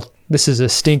like, well, this is a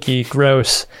stinky,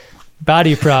 gross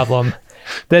body problem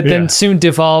that then soon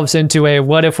devolves into a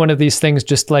what if one of these things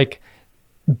just like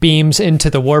beams into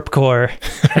the warp core.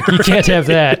 You can't have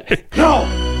that. No!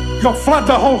 You'll flood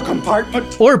the whole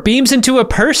compartment. Or beams into a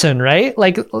person, right?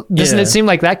 Like, doesn't it seem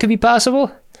like that could be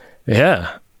possible?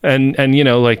 Yeah. And you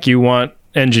know, like, you want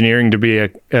engineering to be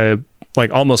a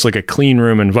like almost like a clean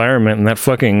room environment, and that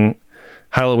fucking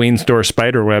Halloween store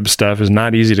spiderweb stuff is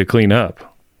not easy to clean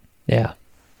up. Yeah.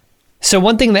 So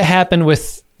one thing that happened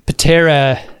with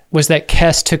Patera was that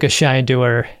Kes took a shine to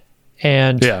her,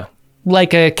 and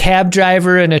like a cab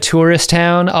driver in a tourist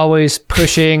town, always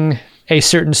pushing a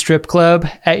certain strip club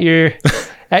at your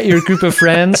group of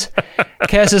friends.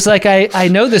 Kes is like, I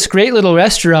know this great little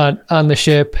restaurant on the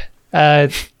ship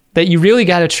that you really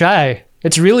got to try.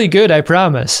 It's really good, I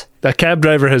promise. That cab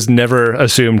driver has never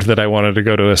assumed that I wanted to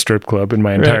go to a strip club in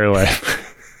my entire life.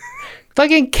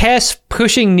 Fucking Kes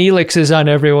pushing Neelixes on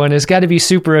everyone has got to be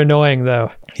super annoying,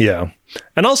 though. Yeah.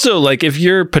 And also, like, if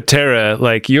you're Patera,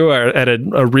 like, you are at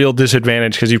a real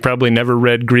disadvantage because you probably never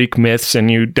read Greek myths, and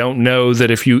you don't know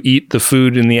that if you eat the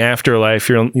food in the afterlife,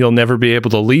 you'll never be able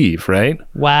to leave, right?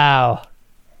 Wow.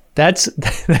 That's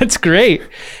great.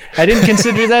 I didn't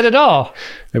consider that at all.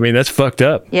 I mean, that's fucked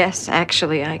up. Yes,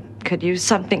 actually, I could use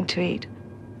something to eat.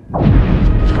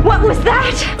 What was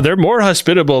that? They're more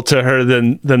hospitable to her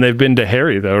than they've been to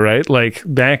Harry, though, right? Like,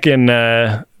 back on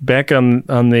the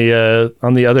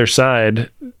other side.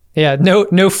 Yeah,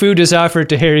 no food is offered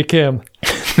to Harry Kim.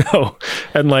 No.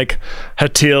 And like,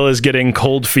 Hatil is getting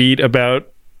cold feet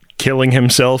about killing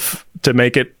himself to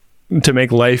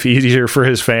make life easier for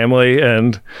his family,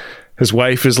 and his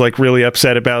wife is like really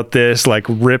upset about this, like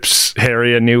rips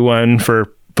Harry a new one for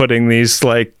putting these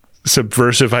like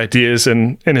subversive ideas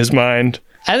in his mind.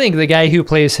 I think the guy who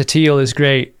plays Hatil is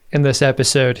great in this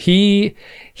episode.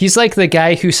 He's like the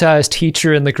guy who saw his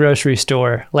teacher in the grocery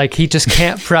store. Like, he just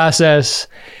can't process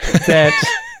that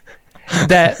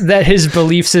his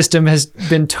belief system has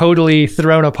been totally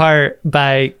thrown apart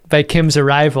by Kim's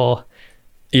arrival.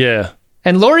 Yeah.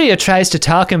 And Loria tries to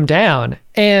talk him down,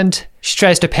 and she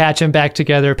tries to patch him back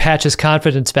together, patch his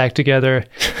confidence back together.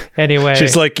 Anyway.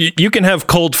 She's like, you can have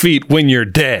cold feet when you're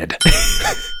dead.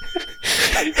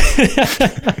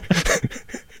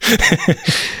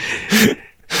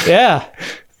 Yeah.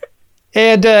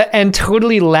 And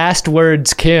totally last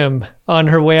words Kim on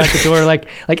her way out the door. Like,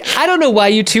 I don't know why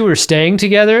you two are staying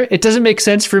together. It doesn't make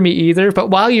sense for me either. But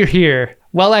while you're here,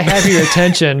 while I have your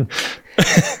attention,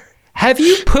 have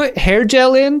you put hair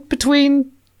gel in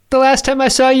between the last time I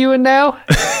saw you and now?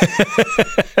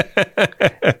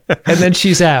 And then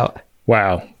she's out.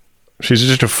 Wow. She's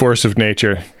just a force of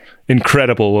nature.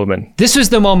 Incredible woman. This was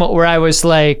the moment where I was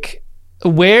like,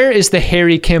 where is the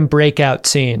Harry Kim breakout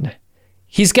scene?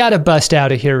 He's got to bust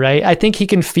out of here, right? I think he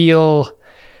can feel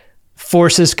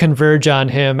forces converge on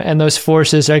him, and those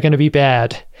forces are going to be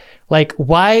bad. Like,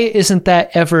 why isn't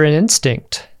that ever an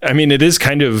instinct? I mean, it is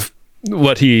kind of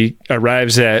what he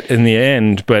arrives at in the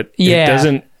end, but it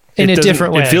doesn't. In a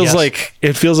different way. It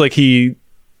feels like he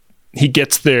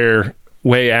gets there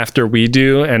way after we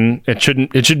do, and it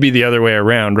should be the other way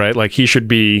around, right? Like, he should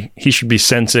be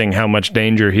sensing how much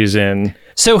danger he's in.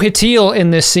 So Hatil in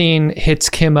this scene hits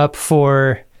Kim up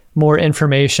for more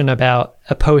information about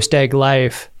a post-egg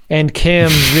life, and Kim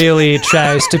really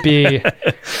tries to be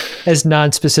as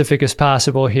non-specific as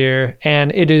possible here,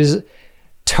 and it is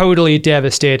totally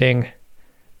devastating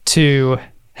to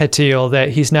Hatil that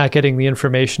he's not getting the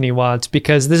information he wants,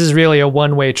 because this is really a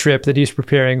one-way trip that he's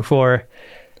preparing for.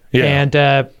 Yeah.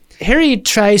 And Harry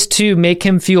tries to make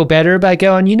him feel better by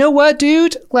going, you know what,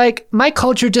 dude? Like, my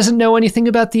culture doesn't know anything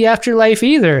about the afterlife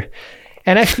either.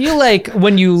 And I feel like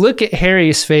when you look at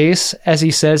Harry's face as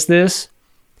he says this,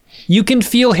 you can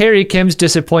feel Harry Kim's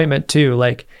disappointment too.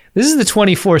 Like, this is the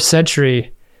 24th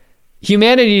century.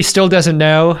 Humanity still doesn't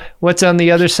know what's on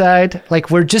the other side. Like,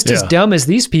 we're just as dumb as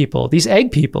these people, these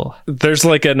egg people. There's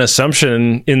like an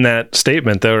assumption in that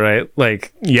statement though, right?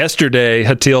 Like, yesterday,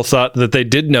 Hatil thought that they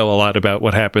did know a lot about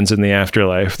what happens in the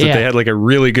afterlife, that they had like a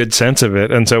really good sense of it.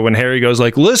 And so when Harry goes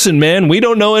like, listen, man, we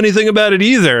don't know anything about it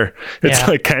either, it's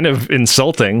like kind of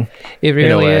insulting. It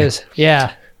really is.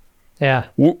 Yeah. Yeah.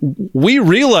 We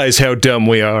realize how dumb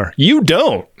we are. You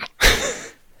don't.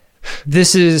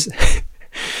 This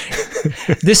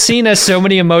scene has so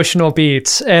many emotional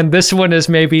beats, and this one is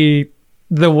maybe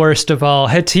the worst of all.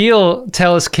 Hatil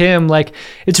tells Kim, like,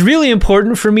 it's really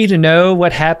important for me to know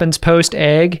what happens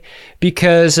post-egg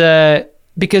because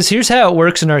here's how it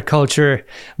works in our culture.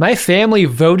 My family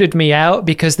voted me out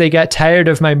because they got tired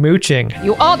of my mooching.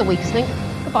 You are the weakest link.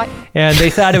 Goodbye. And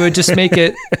they thought it would just make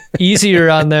it easier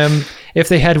on them if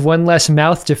they had one less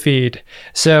mouth to feed.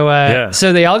 So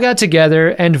they all got together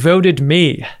and voted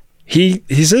me. He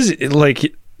says,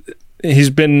 like, he's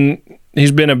been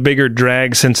he's been a bigger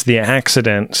drag since the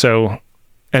accident. So,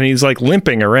 and he's like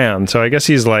limping around. So I guess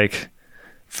he's like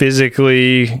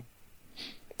physically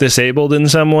disabled in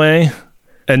some way.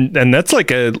 And that's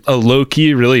like a low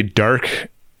key, really dark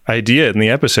idea in the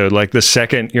episode. Like the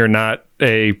second you're not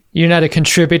a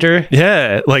contributor.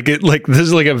 Yeah. Like this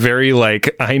is like a very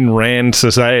like Ayn Rand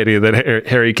society that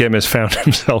Harry Kim has found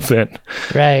himself in.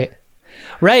 Right.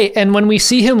 Right. And when we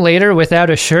see him later without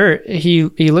a shirt,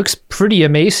 he looks pretty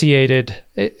emaciated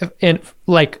and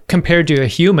like compared to a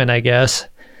human, I guess.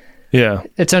 Yeah.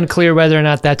 It's unclear whether or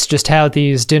not that's just how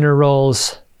these dinner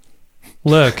rolls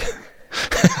look.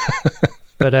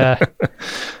 But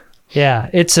yeah,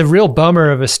 it's a real bummer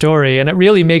of a story, and it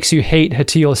really makes you hate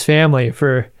Hatil's family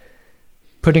for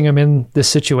putting him in this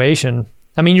situation.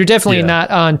 I mean, you're definitely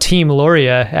not on Team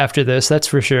Loria after this, that's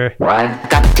for sure. I've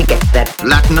got to get that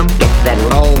platinum, get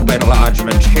that lobe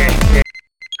enlargement.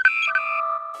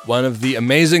 One of the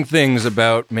amazing things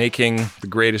about making The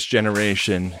Greatest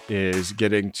Generation is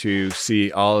getting to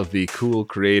see all of the cool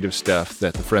creative stuff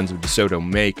that the Friends of DeSoto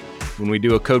make when we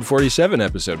do a Code 47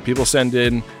 episode. People send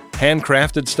in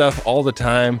handcrafted stuff all the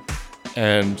time,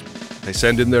 and they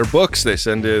send in their books, they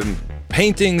send in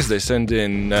paintings, they send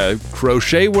in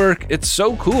crochet work. It's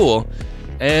so cool.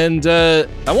 And I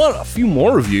want a few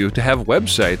more of you to have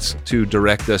websites to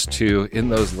direct us to in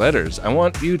those letters. I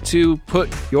want you to put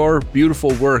your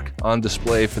beautiful work on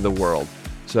display for the world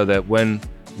so that when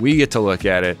we get to look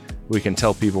at it, we can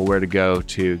tell people where to go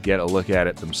to get a look at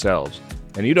it themselves.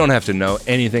 And you don't have to know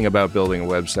anything about building a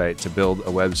website to build a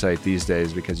website these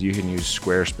days, because you can use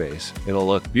Squarespace. It'll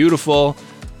look beautiful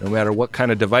no matter what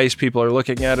kind of device people are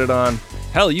looking at it on.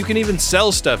 Hell, you can even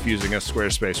sell stuff using a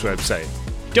Squarespace website.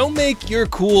 Don't make your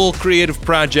cool creative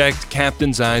project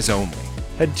Captain's Eyes only.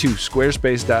 Head to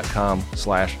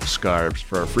squarespace.com/scarves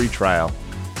for a free trial.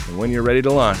 And when you're ready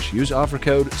to launch, use offer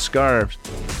code SCARVES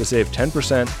to save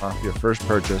 10% off your first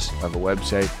purchase of a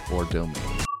website or domain.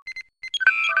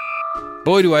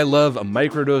 Boy, do I love a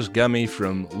microdose gummy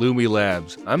from Lumi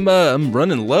Labs. I'm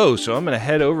running low, so I'm going to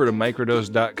head over to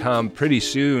microdose.com pretty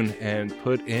soon and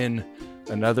put in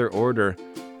another order.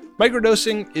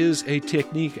 Microdosing is a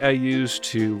technique I use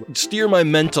to steer my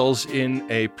mentals in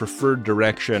a preferred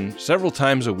direction several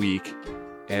times a week.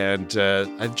 And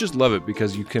I just love it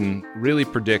because you can really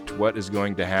predict what is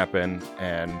going to happen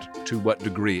and to what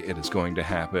degree it is going to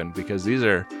happen, because these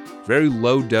are very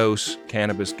low-dose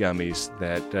cannabis gummies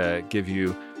that give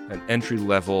you an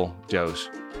entry-level dose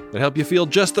that help you feel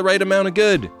just the right amount of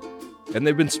good. And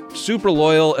they've been super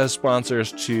loyal as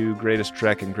sponsors to Greatest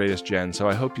Trek and Greatest Gen, so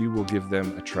I hope you will give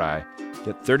them a try.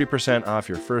 Get 30% off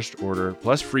your first order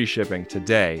plus free shipping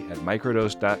today at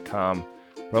microdose.com.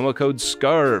 Promo code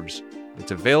SCARVES.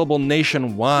 It's available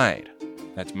nationwide.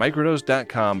 That's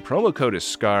microdose.com. Promo code is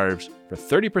SCARVES for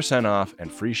 30% off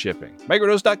and free shipping.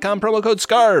 Microdose.com, promo code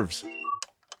SCARVES.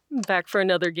 Back for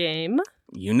another game.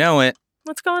 You know it.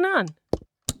 What's going on?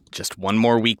 Just one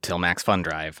more week till Max Fun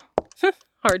Drive.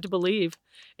 Hard to believe.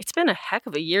 It's been a heck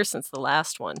of a year since the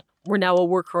last one. We're now a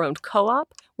worker-owned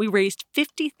co-op. We raised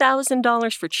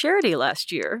 $50,000 for charity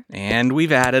last year. And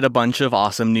we've added a bunch of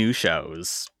awesome new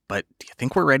shows. But do you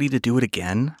think we're ready to do it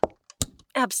again?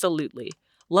 Absolutely.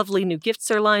 Lovely new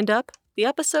gifts are lined up. The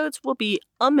episodes will be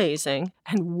amazing.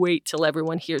 And wait till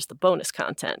everyone hears the bonus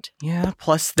content. Yeah,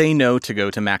 plus they know to go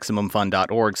to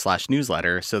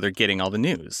MaximumFun.org/newsletter, so they're getting all the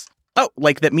news. Oh,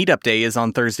 like that meetup day is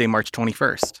on Thursday, March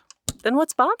 21st. Then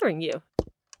what's bothering you?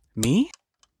 Me?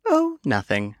 Oh,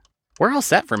 nothing. We're all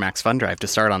set for Max Fun Drive to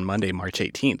start on Monday, March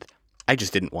 18th. I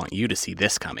just didn't want you to see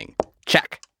this coming.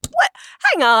 Check. What?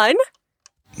 Hang on.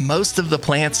 Most of the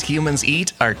plants humans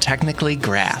eat are technically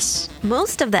grass.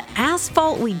 Most of the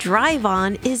asphalt we drive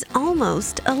on is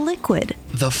almost a liquid.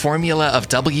 The formula of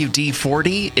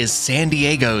WD-40 is San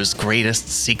Diego's greatest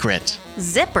secret.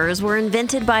 Zippers were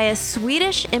invented by a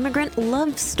Swedish immigrant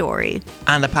love story.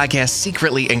 On the podcast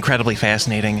Secretly Incredibly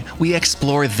Fascinating, we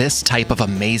explore this type of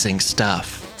amazing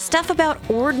stuff. Stuff about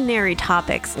ordinary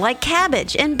topics like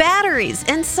cabbage and batteries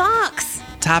and socks.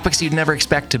 Topics you'd never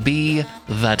expect to be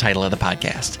the title of the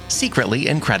podcast. Secretly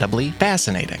Incredibly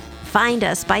Fascinating. Find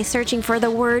us by searching for the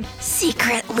word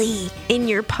secretly in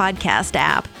your podcast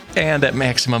app. And at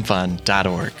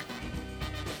MaximumFun.org.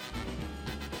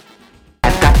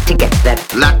 I've got to get that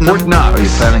platinum. Are you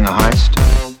planning a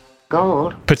heist?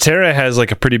 Gold. Patera has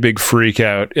like a pretty big freak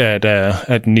out at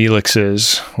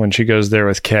Neelix's when she goes there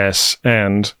with Kes,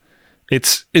 and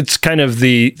it's kind of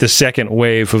the second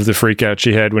wave of the freak out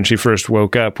she had when she first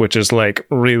woke up, which is like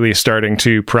really starting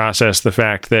to process the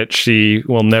fact that she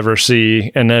will never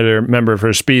see another member of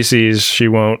her species. She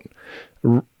won't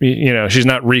she's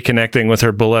not reconnecting with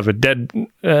her beloved dead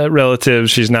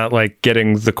relatives. She's not like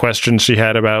getting the questions she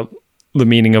had about the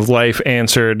meaning of life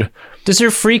answered. Does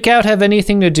her freak out have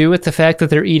anything to do with the fact that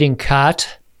they're eating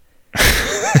khat?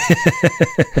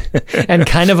 And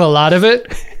kind of a lot of it?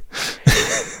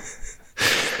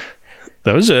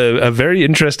 That was a very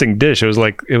interesting dish. It was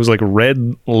like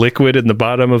red liquid in the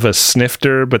bottom of a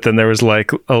snifter, but then there was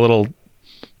like a little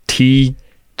tea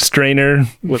strainer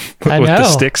with the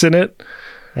sticks in it.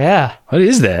 Yeah. What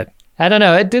is that? I don't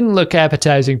know. It didn't look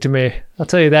appetizing to me. I'll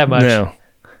tell you that much. No,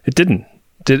 it didn't.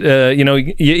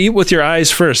 You eat with your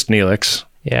eyes first, Neelix.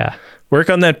 Yeah.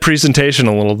 Work on that presentation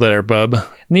a little there, bub.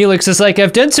 Neelix is like,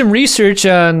 I've done some research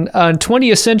on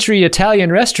 20th century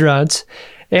Italian restaurants,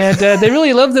 and they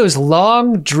really love those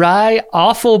long, dry,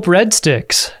 awful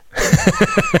breadsticks.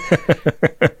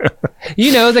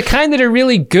 The kind that are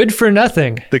really good for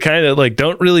nothing. The kind that like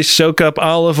don't really soak up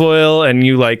olive oil, and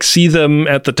you like see them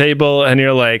at the table and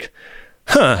you're like,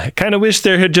 I kind of wish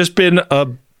there had just been a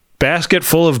basket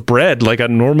full of bread like a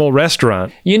normal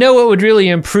restaurant. You know what would really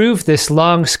improve this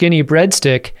long, skinny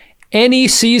breadstick? Any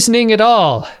seasoning at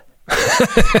all.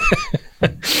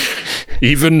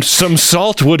 Even some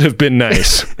salt would have been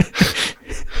nice.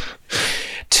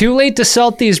 Too late to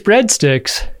salt these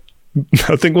breadsticks.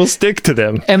 Nothing will stick to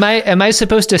them. Am I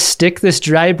supposed to stick this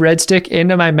dry breadstick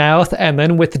into my mouth and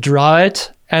then withdraw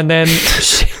it and then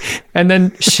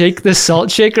shake the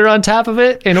salt shaker on top of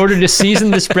it in order to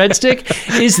season this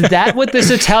breadstick? Is that what this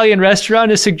Italian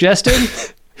restaurant is suggesting?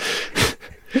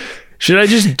 Should I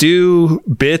just do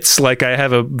bits like I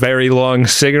have a very long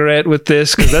cigarette with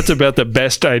this? Because that's about the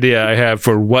best idea I have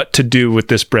for what to do with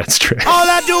this breadstick. All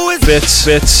I do is bits.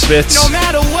 No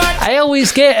matter what. I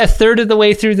always get a third of the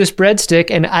way through this breadstick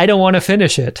and I don't want to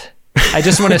finish it. I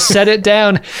just want to set it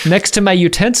down next to my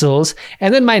utensils,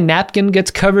 and then my napkin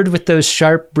gets covered with those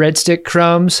sharp breadstick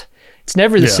crumbs. It's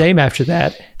never the same after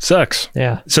that. Sucks.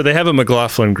 Yeah. So they have a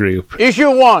McLaughlin group.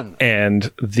 Issue 1.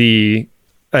 And the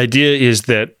idea is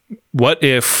that what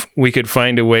if we could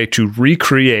find a way to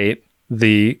recreate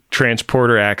the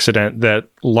transporter accident that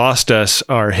lost us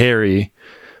our Harry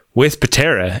with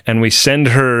Patera, and we send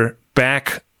her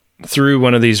back through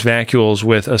one of these vacuoles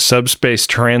with a subspace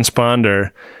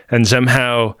transponder and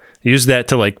somehow use that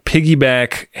to like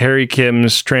piggyback Harry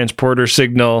Kim's transporter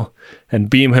signal and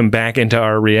beam him back into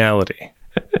our reality.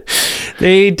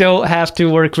 They don't have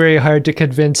to work very hard to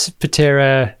convince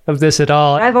Patera of this at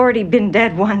all. I've already been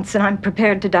dead once, and I'm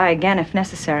prepared to die again if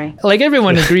necessary. Like,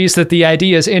 everyone agrees that the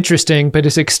idea is interesting, but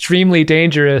it's extremely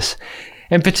dangerous.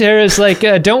 And Patera's like,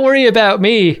 don't worry about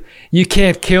me. You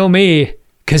can't kill me,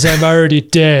 because I'm already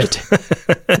dead.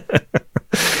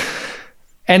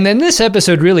 And then this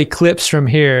episode really clips from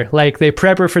here. Like, they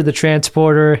prep her for the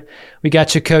transporter. We got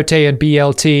Chakotay and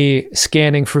BLT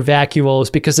scanning for vacuoles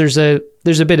because there's a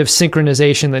bit of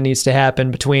synchronization that needs to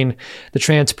happen between the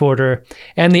transporter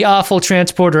and the awful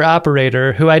transporter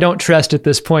operator, who I don't trust at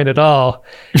this point at all,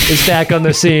 is back on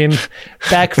the scene,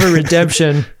 back for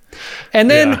redemption.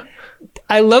 And then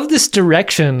I love this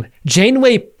direction.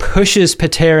 Janeway pushes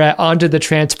Patera onto the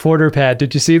transporter pad.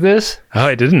 Did you see this? Oh,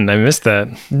 I didn't. I missed that.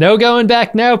 No going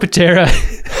back now, Patera.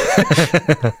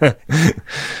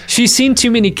 She's seen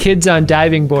too many kids on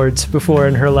diving boards before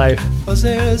in her life. 'Cause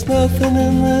there's nothing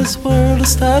in this world to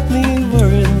stop me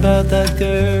worrying about that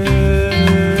girl.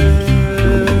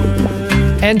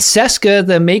 And Seska,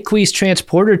 the Maquis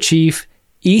transporter chief,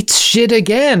 eats shit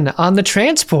again on the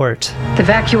transport. The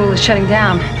vacuole is shutting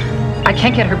down. I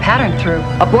can't get her pattern through.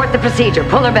 Abort the procedure.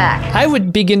 Pull her back. I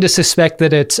would begin to suspect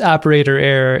that it's operator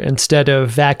error instead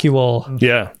of vacuole.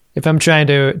 Yeah. If I'm trying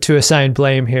to assign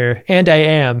blame here, and I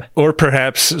am. Or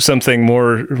perhaps something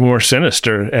more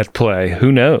sinister at play.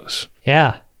 Who knows?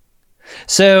 Yeah.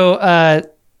 So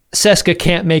Seska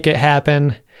can't make it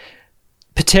happen.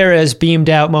 Patera is beamed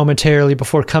out momentarily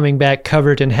before coming back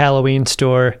covered in Halloween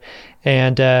store,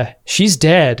 and she's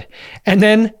dead. And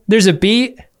then there's a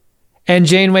beat, and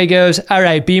Janeway goes, all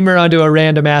right, beam her onto a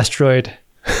random asteroid.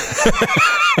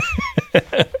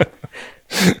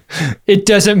 It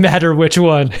doesn't matter which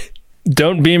one.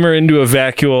 Don't beam her into a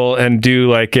vacuole and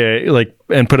do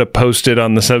and put a post-it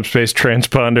on the subspace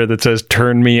transponder that says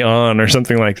 "turn me on" or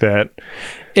something like that.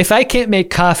 If I can't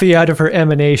make coffee out of her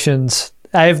emanations,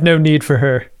 I have no need for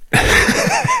her.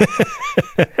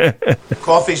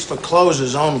 Coffee's for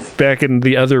closers only. Back in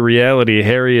the other reality,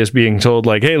 Harry is being told,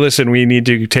 like, hey, listen, we need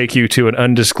to take you to an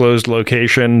undisclosed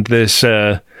location. This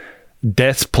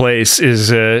death place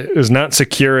is not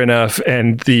secure enough,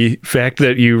 and the fact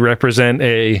that you represent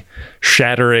a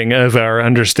shattering of our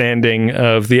understanding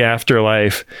of the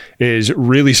afterlife is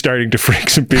really starting to freak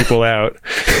some people out.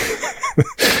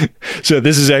 So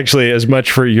this is actually as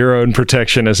much for your own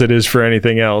protection as it is for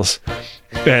anything else.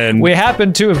 And we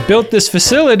happen to have built this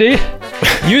facility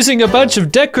using a bunch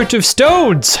of decorative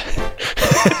stones.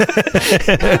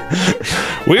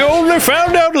 We only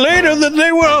found out later that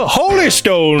they were holy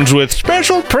stones with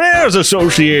special prayers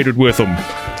associated with them.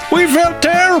 We felt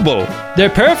terrible. They're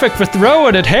perfect for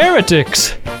throwing at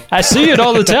heretics. I see it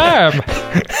all the time.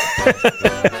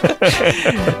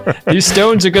 These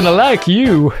stones are gonna like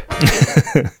you.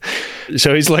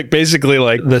 So he's like, basically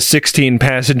like the 16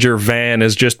 passenger van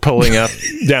is just pulling up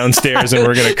downstairs and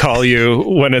we're going to call you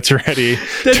when it's ready.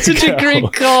 That's such a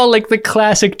great call. Like the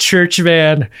classic church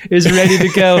van is ready to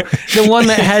go. The one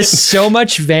that has so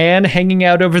much van hanging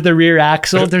out over the rear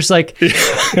axle. There's like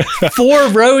 4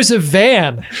 rows of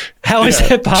van. How is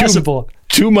that possible?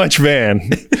 Too much van.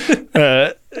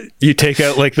 You take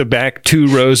out like the back 2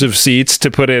 rows of seats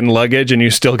to put in luggage and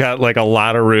you still got like a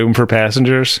lot of room for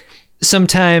passengers.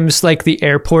 Sometimes like the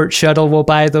airport shuttle will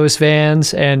buy those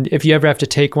vans, and if you ever have to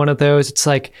take one of those, it's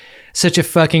like such a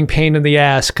fucking pain in the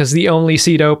ass because the only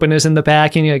seat open is in the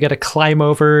back and you got to climb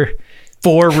over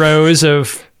 4 rows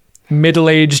of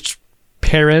middle-aged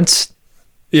parents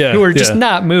who are just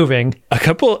not moving. A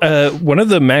couple, one of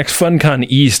the Max FunCon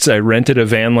Easts, I rented a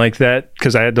van like that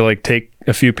because I had to like take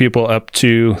a few people up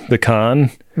to the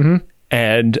con,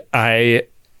 and I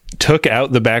took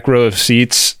out the back row of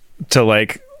seats to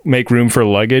like make room for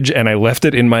luggage, and I left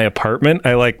it in my apartment.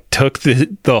 I like took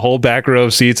the whole back row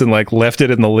of seats and like left it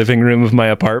in the living room of my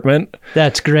apartment.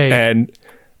 That's great. And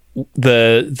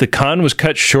the con was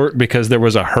cut short because there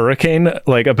was a hurricane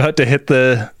like about to hit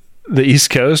the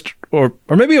East Coast, or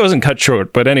maybe it wasn't cut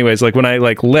short, but anyways, like when I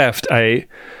like left, I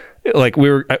like we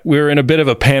were in a bit of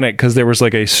a panic because there was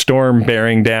like a storm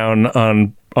bearing down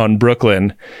on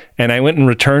Brooklyn, and I went and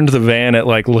returned the van at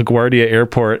like LaGuardia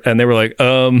Airport, and they were like,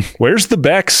 where's the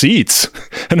back seats?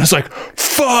 And I was like,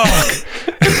 fuck.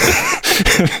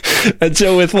 And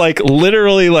so with like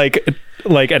literally like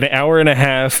an hour and a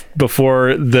half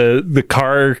before the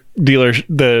car dealer,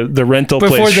 the rental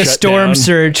place before the storm down,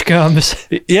 surge comes.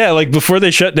 Yeah, like before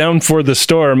they shut down for the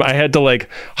storm, I had to like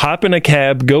hop in a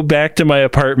cab, go back to my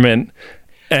apartment,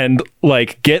 and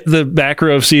like get the back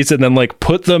row of seats and then like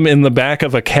put them in the back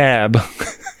of a cab.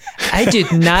 I did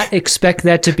not expect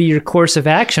that to be your course of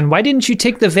action. Why didn't you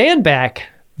take the van back?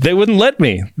 They wouldn't let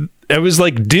me. I was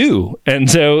like due.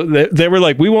 And so they were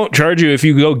like, we won't charge you if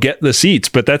you go get the seats,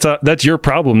 but that's your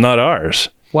problem, not ours.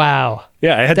 Wow.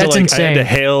 Yeah, I had That's to insane. I had to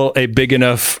hail a big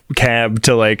enough cab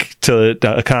to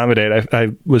accommodate.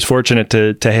 I was fortunate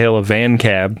to hail a van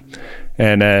cab,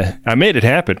 and I made it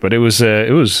happen, but it was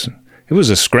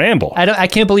a scramble. I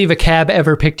can't believe a cab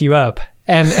ever picked you up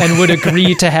and would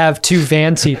agree to have 2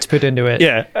 van seats put into it.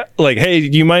 Yeah. Like, hey,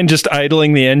 do you mind just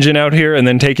idling the engine out here and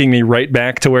then taking me right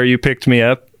back to where you picked me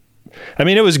up? I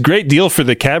mean, it was a great deal for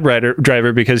the cab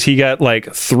driver because he got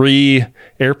like 3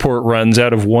 airport runs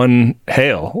out of 1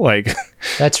 hail. Like,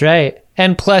 that's right.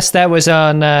 And plus, that was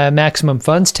on Maximum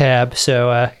Funds tab,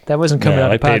 so that wasn't coming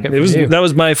out of pocket for you. That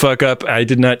was my fuck up. I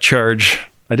did not charge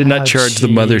the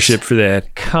mothership for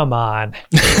that. Come on.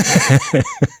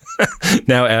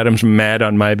 Now Adam's mad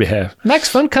on my behalf.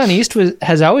 Max FunCon East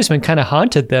has always been kind of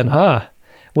haunted then, huh?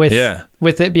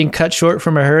 With it being cut short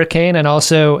from a hurricane and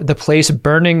also the place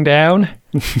burning down.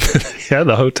 Yeah,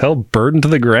 the hotel burned to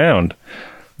the ground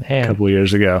a couple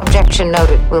years ago. Objection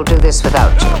noted. We'll do this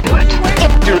without you. Do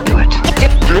it.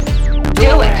 Do it.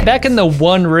 Do it. Back in the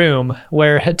one room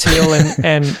where Hatil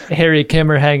and Harry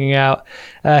Kim are hanging out,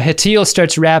 Hatil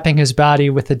starts wrapping his body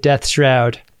with a death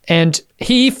shroud. And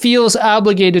he feels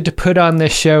obligated to put on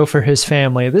this show for his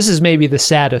family. This is maybe the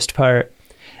saddest part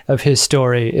of his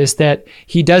story, is that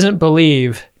he doesn't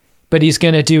believe, but he's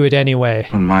going to do it anyway.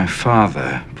 When my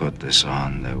father put this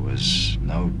on, there was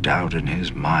no doubt in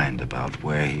his mind about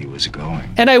where he was going.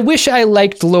 And I wish I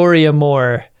liked Loria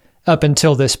more up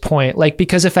until this point. Like,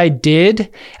 because if I did,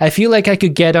 I feel like I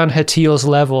could get on Hatil's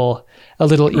level a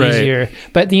little easier. Right.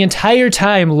 But the entire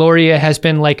time, Loria has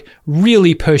been like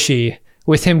really pushy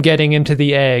with him getting into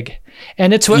the egg.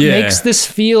 And it's what makes this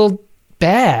feel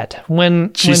bad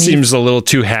when she seems a little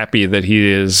too happy that he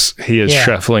is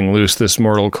shuffling loose this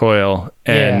mortal coil.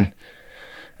 And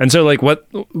so like what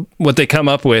they come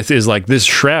up with is like, this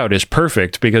shroud is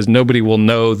perfect because nobody will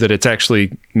know that it's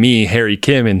actually me, Harry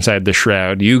Kim, inside the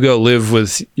shroud. You go live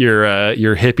with your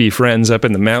hippie friends up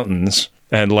in the mountains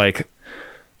and like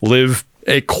live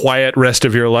a quiet rest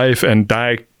of your life and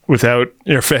die without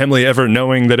your family ever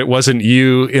knowing that it wasn't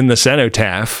you in the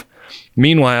cenotaph.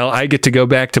 Meanwhile, I get to go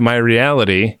back to my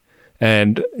reality,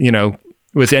 and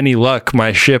with any luck,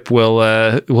 my ship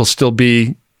will still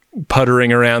be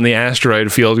puttering around the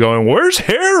asteroid field going, "Where's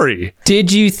Harry?"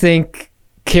 Did you think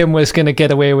Kim was going to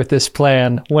get away with this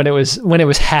plan when it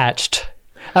was hatched?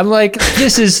 I'm like,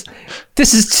 this is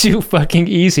too fucking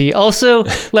easy. Also,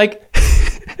 like,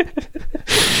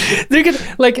 they're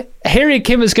gonna, like, Harry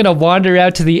Kim is gonna wander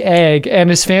out to the egg, and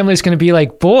his family's gonna be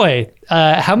like, "Boy,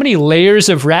 how many layers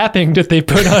of wrapping did they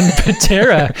put on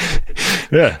Patera?"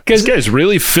 Yeah, this guy's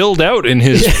really filled out in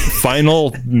his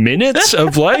final minutes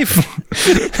of life.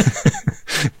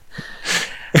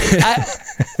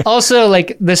 Also,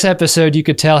 like, this episode, you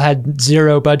could tell had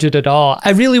zero budget at all.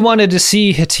 I really wanted to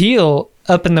see Hatil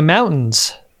up in the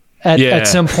mountains at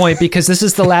some point, because this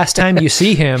is the last time you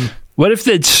see him. What if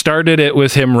they'd started it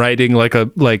with him writing like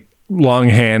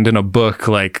longhand in a book,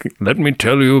 like, "Let me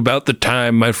tell you about the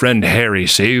time my friend Harry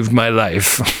saved my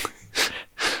life."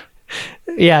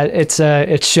 Yeah, it's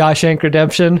Shawshank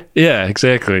Redemption. Yeah,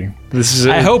 exactly. This is.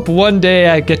 I hope one day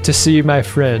I get to see my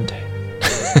friend.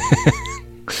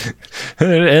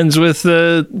 It ends with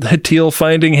Hatil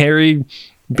finding Harry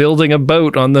building a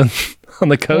boat on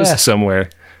the coast somewhere.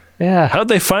 Yeah. How'd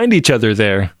they find each other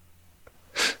there?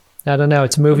 I don't know.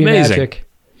 It's movie magic.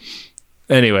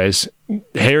 Anyways,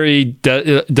 Harry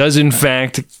does in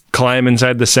fact climb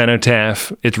inside the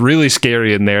cenotaph. It's really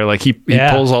scary in there. Like, he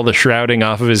pulls all the shrouding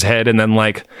off of his head, and then,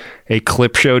 like, a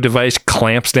clip show device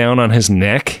clamps down on his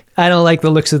neck. I don't like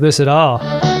the looks of this at all.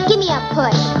 Give me a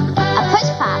push pop. Push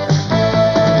pop.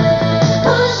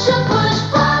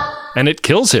 And it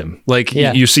kills him. Like,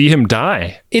 you see him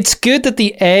die. It's good that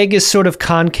the egg is sort of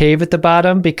concave at the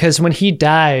bottom, because when he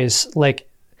dies, like,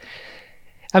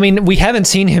 I mean, we haven't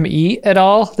seen him eat at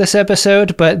all this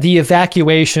episode, but the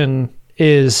evacuation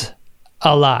is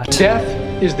a lot. Death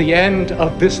is the end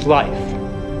of this life,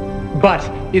 but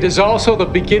it is also the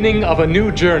beginning of a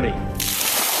new journey.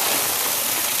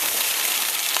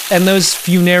 And those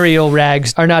funereal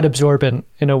rags are not absorbent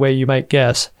in a way you might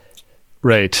guess.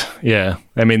 Right, yeah.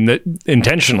 I mean,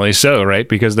 intentionally so, right?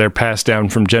 Because they're passed down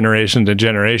from generation to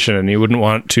generation, and you wouldn't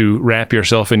want to wrap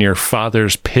yourself in your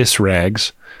father's piss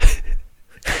rags.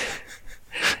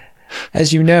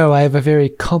 As you know, I have a very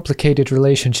complicated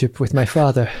relationship with my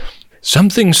father.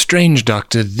 Something strange,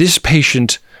 Doctor. This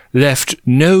patient left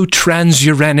no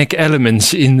transuranic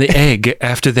elements in the egg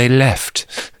after they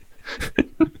left.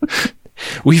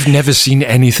 We've never seen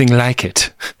anything like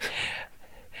it.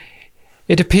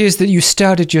 It appears that you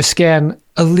started your scan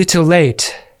a little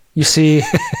late. You see,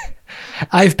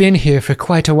 I've been here for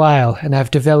quite a while, and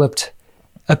I've developed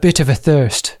a bit of a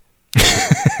thirst.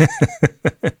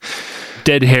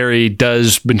 Dead Harry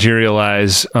does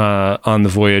materialize on the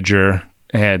Voyager,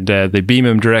 and they beam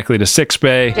him directly to 6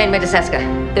 Bay. Janeway to Seska.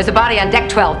 There's a body on deck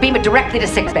 12. Beam it directly to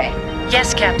 6 Bay.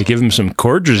 Yes, Captain. They give him some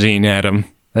cordrazine at him.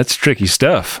 That's tricky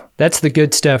stuff. That's the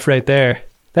good stuff right there.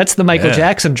 That's the Michael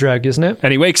Jackson drug, isn't it?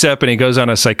 And he wakes up and he goes on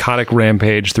a psychotic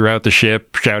rampage throughout the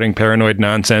ship, shouting paranoid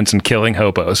nonsense and killing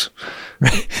hobos.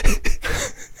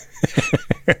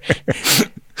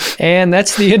 And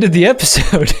that's the end of the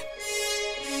episode.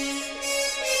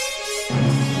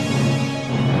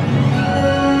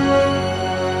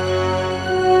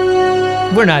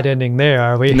 We're not ending there,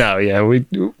 are we? No, yeah,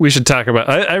 we should talk about.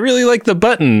 I really like the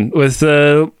button with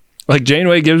like,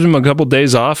 Janeway gives him a couple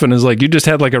days off and is like, "You just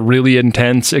had like a really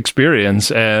intense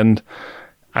experience, and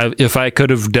if I could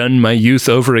have done my youth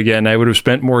over again, I would have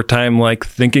spent more time like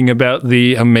thinking about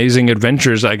the amazing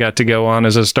adventures I got to go on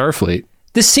as a Starfleet."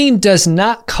 This scene does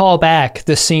not call back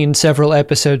the scene several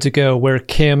episodes ago where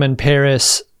Kim and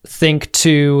Paris think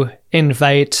to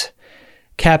invite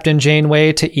Captain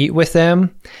Janeway to eat with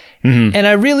them. Mm-hmm. And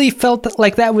I really felt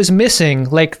like that was missing.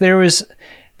 Like, there was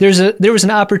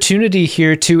an opportunity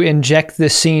here to inject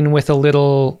this scene with a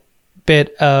little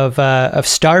bit of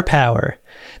star power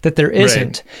that there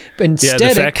isn't. Right. But instead,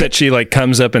 the fact that she like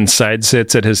comes up and side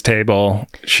sits at his table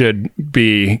should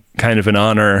be kind of an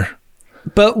honor.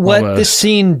 But what this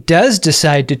scene does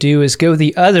decide to do is go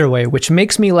the other way, which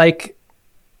makes me like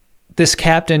this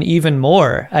captain even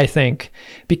more, I think,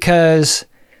 because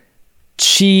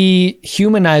she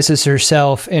humanizes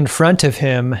herself in front of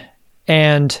him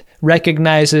and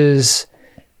recognizes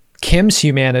Kim's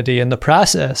humanity in the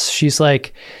process. She's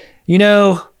like, you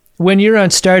know, when you're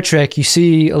on Star Trek, you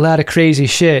see a lot of crazy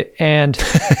shit, and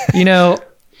you know,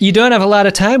 you don't have a lot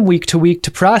of time week to week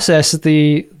to process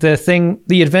the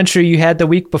adventure you had the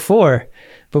week before.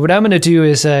 But what I'm going to do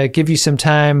is give you some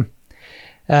time.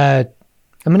 I'm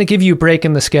going to give you a break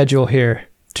in the schedule here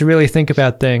to really think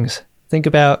about things. Think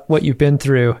about what you've been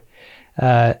through.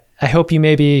 I hope you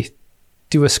maybe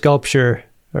do a sculpture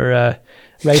or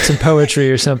write some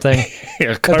poetry or something.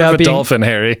 Yeah, carve a dolphin,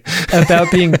 Harry. About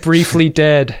being briefly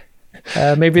dead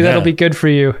Maybe that'll be good for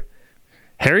you.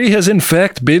 Harry has in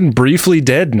fact been briefly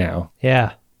dead now.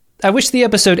 Yeah. I wish the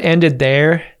episode ended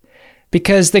there,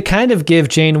 because they kind of give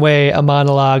Janeway a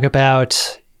monologue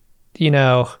about,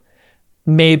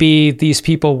 maybe these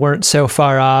people weren't so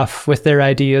far off with their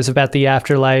ideas about the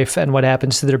afterlife and what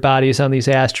happens to their bodies on these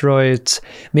asteroids.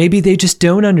 Maybe they just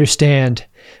don't understand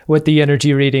what the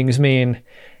energy readings mean.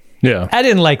 Yeah. I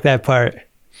didn't like that part.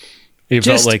 You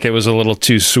felt like it was a little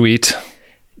too sweet.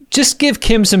 Just give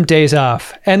Kim some days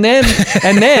off. And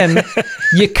then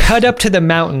you cut up to the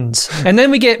mountains. And then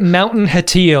we get Mountain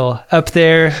Hatil up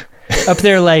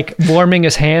there like warming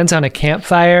his hands on a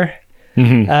campfire.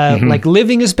 Like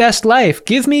living his best life.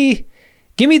 Give me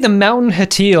the Mountain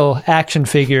Hatil action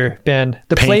figure, Ben.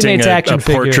 The Painting Playmates action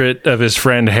figure. A portrait of his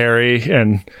friend Harry,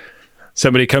 and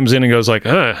somebody comes in and goes like,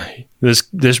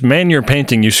 this man you're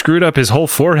painting, you screwed up his whole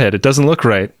forehead. It doesn't look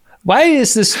right. Why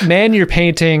does this man you're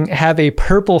painting have a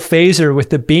purple phaser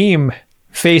with the beam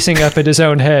facing up at his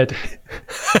own head?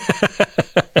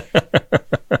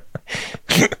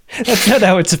 That's not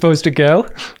how it's supposed to go.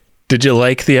 Did you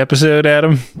like the episode,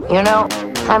 Adam?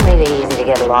 I'm really easy to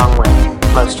get along with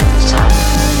most of the time.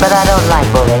 But I don't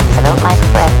like bullying, I don't like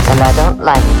threats, and I don't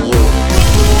like you.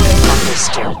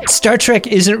 Star Trek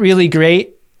isn't really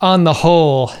great on the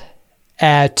whole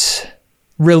at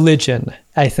religion,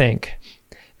 I think.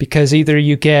 Because either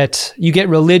you get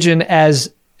religion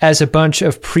as a bunch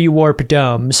of pre-warp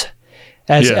dumbs,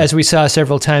 as we saw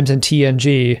several times in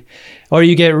TNG, or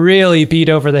you get really beat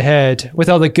over the head with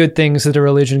all the good things that a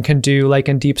religion can do, like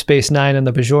in Deep Space Nine and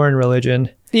the Bajoran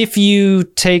religion. If you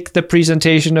take the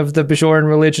presentation of the Bajoran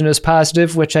religion as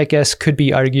positive, which I guess could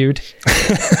be argued,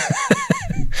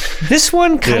 this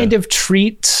one kind of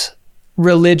treats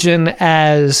religion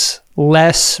as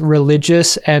less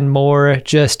religious and more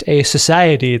just a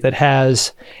society that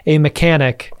has a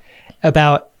mechanic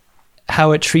about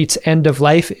how it treats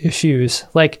end-of-life issues.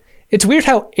 Like, it's weird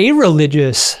how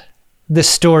a-religious this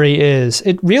story is.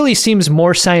 It really seems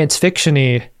more science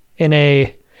fiction-y in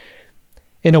a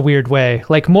weird way.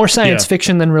 Like, more science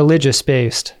fiction than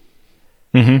religious-based.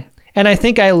 And I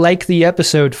think I like the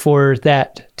episode for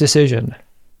that decision.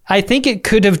 I think it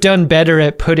could have done better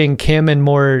at putting Kim in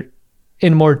more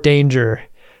danger.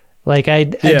 Like, I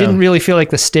didn't really feel like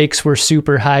the stakes were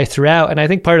super high throughout. And I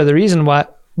think part of the reason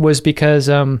was because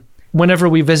whenever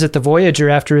we visit the Voyager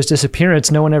after his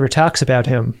disappearance, no one ever talks about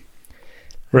him.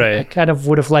 Right. I kind of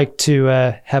would have liked to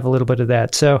have a little bit of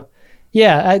that. So,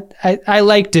 yeah, I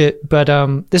liked it, but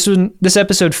this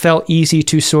episode felt easy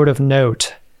to sort of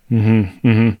note.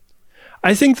 I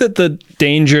think that the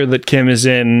danger that Kim is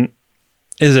in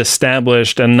is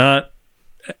established and not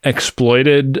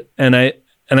exploited, and I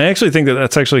actually think that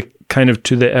that's actually kind of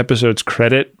to the episode's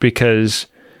credit, because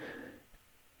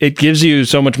it gives you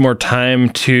so much more time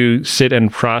to sit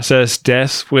and process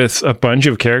death with a bunch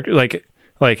of characters.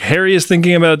 Like Harry is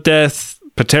thinking about death,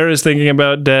 Patera is thinking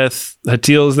about death,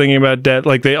 Hatil is thinking about death.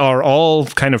 Like, they are all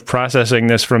kind of processing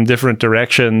this from different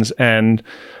directions, and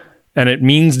it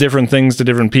means different things to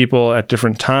different people at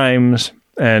different times.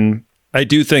 And I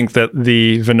do think that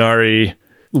the Venari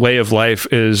way of life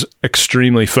is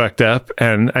extremely fucked up,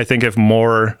 and I think if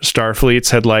more Starfleets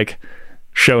had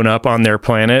shown up on their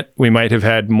planet, we might have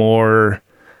had more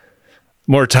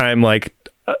time like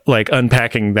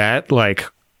unpacking that, like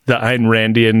the Ayn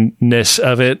Randian-ness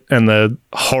of it and the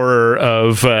horror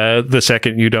of the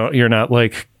second you're not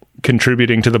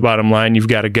contributing to the bottom line, you've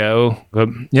got to go. But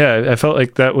yeah, I felt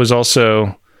like that was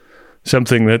also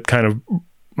something that kind of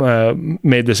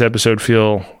made this episode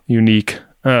feel unique.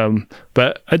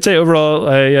 But I'd say overall,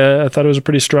 I thought it was a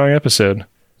pretty strong episode.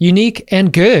 Unique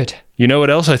and good. You know what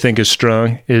else I think is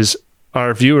strong is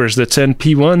our viewers that send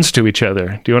P1s to each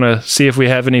other. Do you want to see if we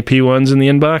have any P1s in the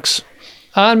inbox?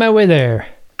 On my way there.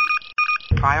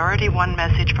 Priority 1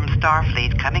 message from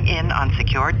Starfleet coming in on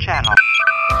secured channel.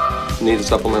 Need a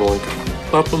supplemental income.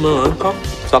 Supplemental income?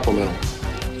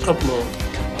 Supplemental.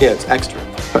 Yeah, it's extra.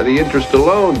 The interest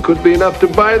alone could be enough to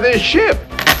buy this ship.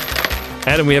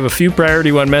 Adam, we have a few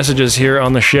Priority 1 messages here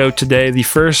on the show today. The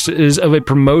first is of a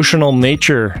promotional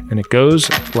nature, and it goes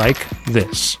like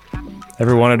this.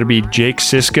 Ever wanted to be Jake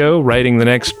Sisko writing the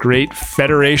next great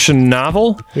Federation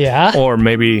novel? Yeah. Or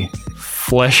maybe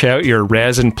flesh out your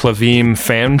Raz and Plavim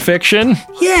fan fiction?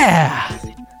 Yeah.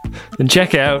 Then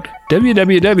check out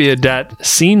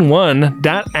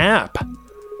www.scene1.app.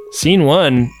 Scene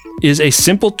 1 is a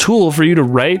simple tool for you to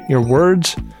write your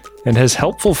words and has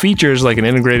helpful features like an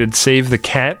integrated Save the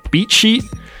Cat beat sheet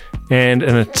and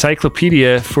an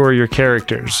encyclopedia for your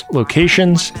characters,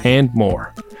 locations, and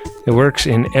more. It works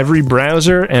in every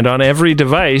browser and on every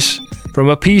device, from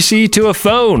a PC to a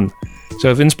phone. So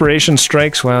if inspiration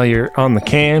strikes while you're on the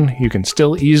can, you can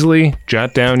still easily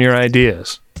jot down your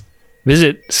ideas.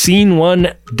 Visit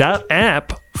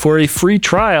scene1.app for a free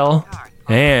trial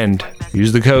and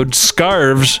use the code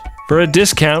SCARVES for a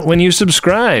discount when you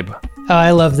subscribe. Oh,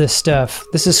 I love this stuff.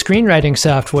 This is screenwriting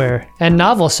software and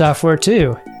novel software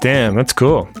too. Damn, that's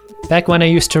cool. Back when I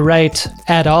used to write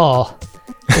at all,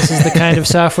 this is the kind of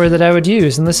software that I would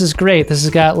use, and this is great. This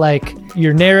has got like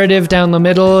your narrative down the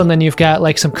middle, and then you've got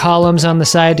like some columns on the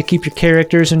side to keep your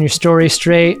characters and your story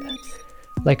straight.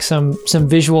 Like some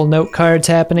visual note cards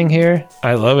happening here.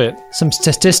 I love it. Some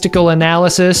statistical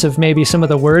analysis of maybe some of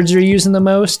the words you're using the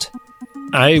most.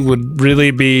 I would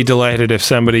really be delighted if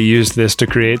somebody used this to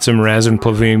create some Raz and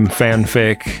Plavim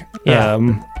fanfic. Yeah.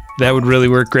 That would really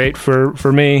work great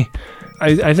for me.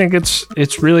 I think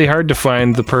it's really hard to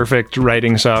find the perfect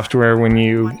writing software when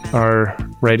you are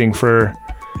writing for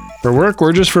work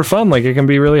or just for fun. Like, it can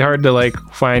be really hard to like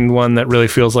find one that really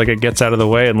feels like it gets out of the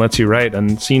way and lets you write.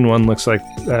 And Scene One looks like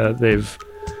they've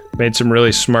made some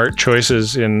really smart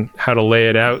choices in how to lay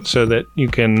it out so that you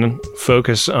can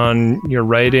focus on your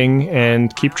writing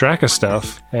and keep track of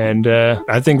stuff. And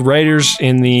I think writers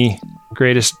in the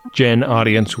Greatest Gen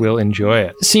audience will enjoy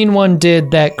it. Scene One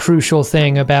did that crucial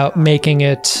thing about making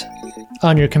it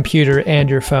on your computer and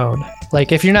your phone.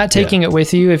 Like, if you're not taking it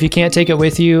with you, if you can't take it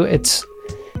with you, it's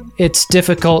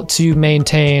difficult to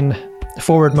maintain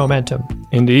forward momentum.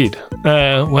 Indeed.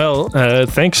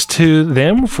 Thanks to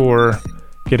them for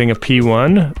getting a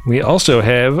P1. We also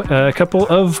have a couple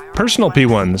of personal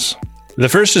P1s. The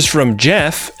first is from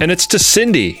Jeff, and it's to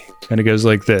Cindy. And it goes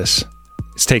like this.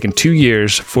 It's taken 2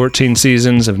 years, 14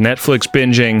 seasons of Netflix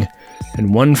binging,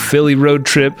 and 1 Philly road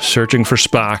trip searching for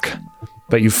Spock.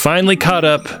 But you finally caught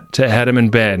up to Adam and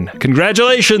Ben.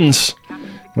 Congratulations!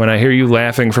 When I hear you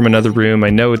laughing from another room, I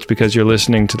know it's because you're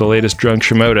listening to the latest Drunk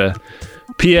Shimoda.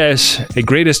 P.S. A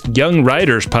Greatest Young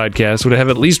Writers podcast would have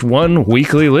at least 1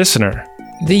 weekly listener.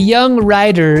 The Young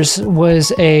Writers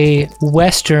was a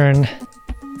Western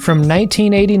from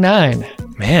 1989.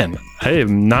 Man, I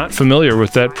am not familiar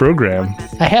with that program.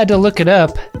 I had to look it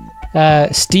up.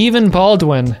 Stephen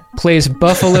Baldwin plays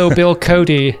Buffalo Bill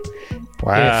Cody.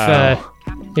 Wow.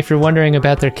 If you're wondering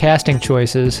about their casting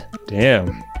choices.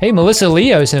 Damn. Hey, Melissa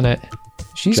Leo's in it.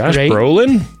 She's Josh great.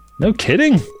 Brolin? No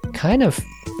kidding. Kind of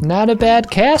not a bad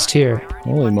cast here.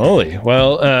 Holy moly.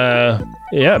 Well,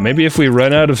 yeah, maybe if we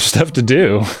run out of stuff to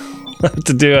do, we'll have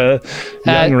to do a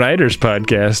Young Writers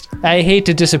podcast. I hate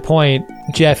to disappoint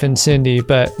Jeff and Cindy,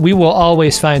 but we will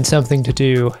always find something to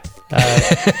do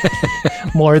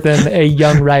more than a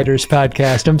Young Writers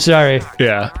podcast. I'm sorry.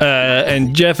 Yeah.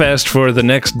 And Jeff asked for the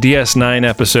next DS9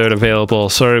 episode available.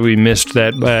 Sorry we missed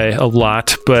that by a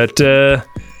lot, but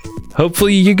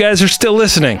hopefully you guys are still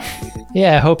listening.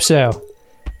 Yeah, I hope so.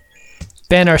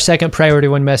 Ben, our second priority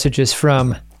 1 message is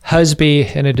from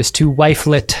Husby, and it is to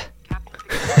Wifelet.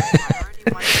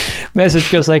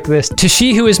 Message goes like this. To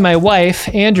she who is my wife,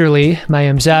 Anderly, my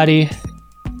Amzadi,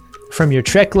 from your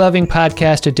Trek-loving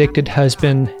podcast addicted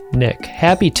husband, Nick.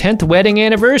 Happy 10th wedding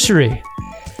anniversary.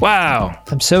 Wow.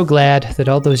 I'm so glad that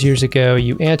all those years ago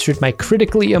you answered my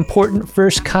critically important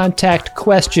first contact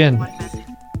question.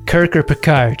 Kirk or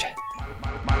Picard?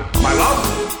 My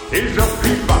love is a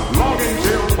fever longing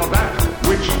till for that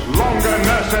which longer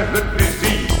nurseth the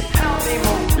disease.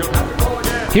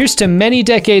 Here's to many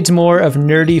decades more of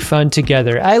nerdy fun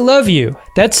together. I love you.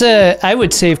 I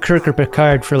would save Kirk or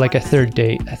Picard for like a third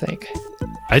date, I think.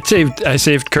 I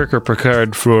saved Kirk or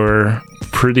Picard for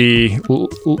pretty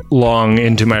long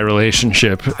into my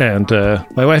relationship, and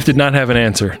my wife did not have an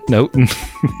answer. Nope. You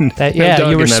were in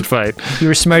that fight. You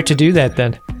were smart to do that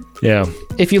then. Yeah.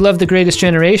 If you love The Greatest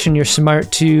Generation, you're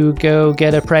smart to go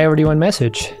get a priority 1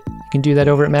 message. You can do that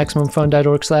over at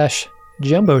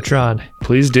MaximumFun.org/Jumbotron.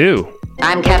 Please do.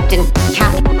 I'm Captain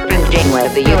Janeway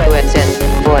of the USS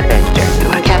Voyager.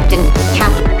 Captain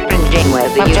Janeway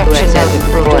of the USS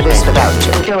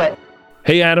Voyager. Do it.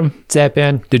 Hey, Adam. What's that,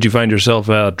 Ben? Did you find yourself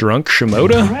a drunk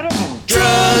Shimoda?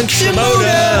 Drunk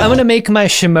Shimoda! I'm going to make my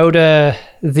Shimoda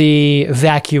the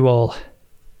vacuole.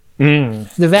 The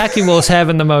vacuole's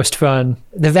having the most fun.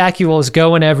 The vacuole's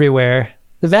going everywhere.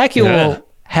 The vacuole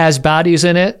has bodies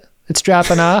in it. It's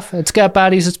dropping off. It's got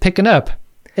bodies it's picking up.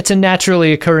 It's a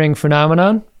naturally occurring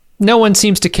phenomenon. No one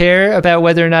seems to care about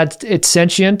whether or not it's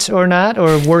sentient or not,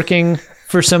 or working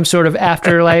for some sort of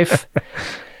afterlife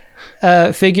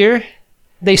figure.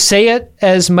 They say it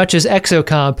as much as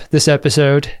exocomp this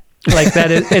episode. Like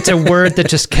that, it's a word that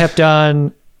just kept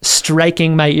on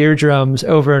striking my eardrums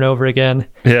over and over again.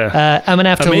 Yeah. I'm going to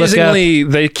have to look up. Amazingly,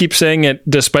 they keep saying it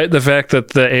despite the fact that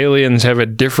the aliens have a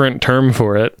different term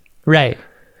for it. Right.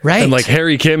 Right. And like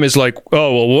Harry Kim is like,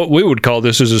 oh, well, what we would call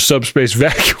this is a subspace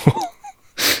vacuole.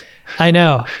 I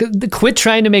know. Quit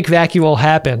trying to make vacuole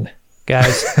happen,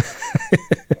 guys.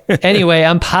 Anyway,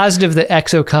 I'm positive that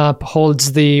Exocomp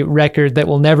holds the record that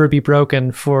will never be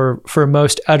broken for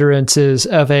most utterances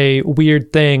of a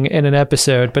weird thing in an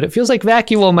episode, but it feels like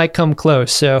vacuole might come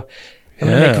close, so I'm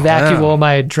going to make vacuole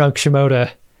my drunk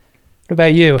Shimoda. What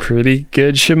about you? Pretty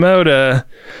good Shimoda.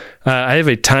 I have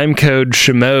a time code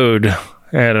Shimode,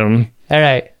 Adam. All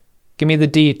right. Give me the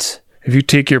deets. If you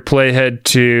take your playhead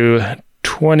to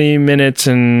 20 minutes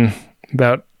and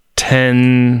about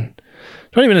 20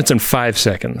 minutes and 5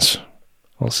 seconds,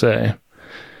 I'll say.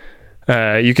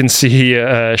 You can see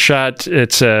a shot.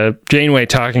 It's Janeway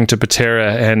talking to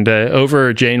Patera, and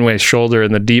over Janeway's shoulder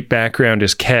in the deep background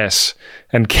is Kes.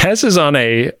 And Kes is on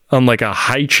like a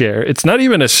high chair. It's not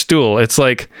even a stool. It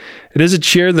is a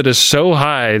chair that is so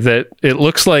high that it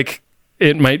looks like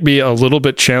it might be a little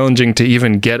bit challenging to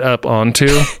even get up onto.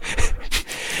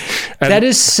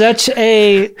 That's such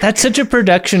a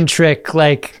production trick,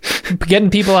 like getting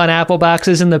people on Apple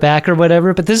boxes in the back or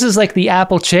whatever. But this is like the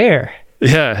Apple chair.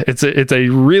 Yeah, it's a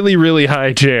really, really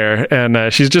high chair,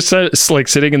 and she's just like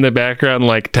sitting in the background,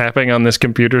 like tapping on this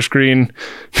computer screen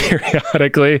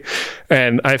periodically.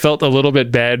 And I felt a little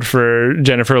bit bad for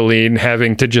Jennifer Lean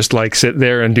having to just like sit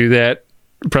there and do that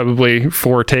probably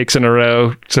 4 takes in a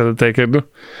row so that they could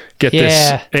get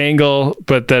this angle,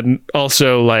 but then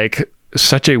also like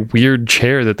such a weird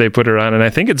chair that they put her on, and I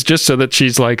think it's just so that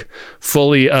she's like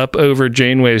fully up over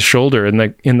Janeway's shoulder in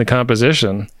the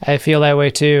composition. I feel that way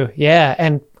too. Yeah,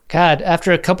 and God,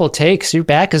 after a couple takes, your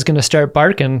back is going to start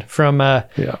barking from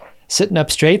sitting up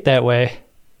straight that way.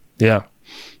 Yeah.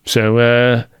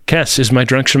 So Kes is my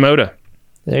drunk Shimoda.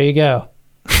 There you go.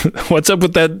 What's up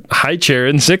with that high chair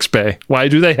in 6-Bay? Why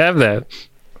do they have that?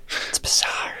 It's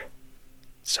bizarre.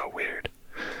 So weird.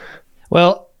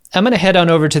 Well, I'm going to head on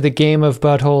over to the Game of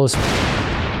Buttholes,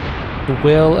 The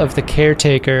Will of the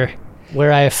Caretaker,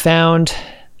 where I have found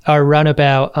our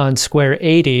runabout on Square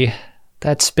 80.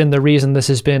 That's been the reason this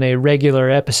has been a regular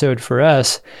episode for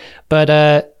us.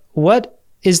 But what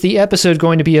is the episode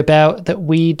going to be about that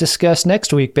we discuss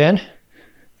next week, Ben?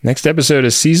 Next episode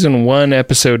is Season 1,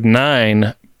 Episode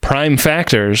 9, Prime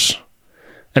Factors.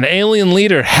 An alien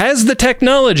leader has the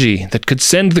technology that could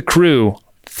send the crew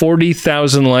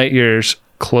 40,000 light years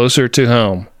closer to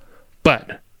home,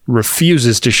 but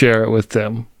refuses to share it with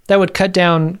them. That would cut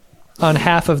down on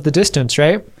half of the distance,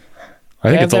 right?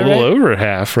 I think it's a little over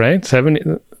half, right? 70,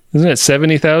 isn't it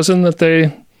 70,000 that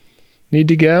they need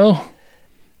to go?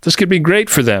 This could be great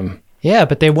for them. Yeah,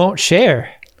 but they won't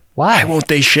share. Why? Why won't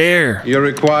they share? You're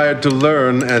required to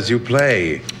learn as you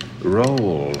play.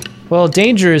 Roll. Well,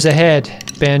 danger is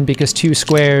ahead, Ben, because 2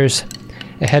 squares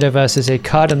ahead of us is a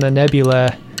Caught in the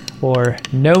Nebula or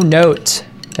No Note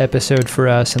episode for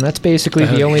us, and that's basically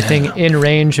the only thing in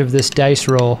range of this dice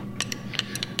roll.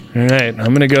 All right,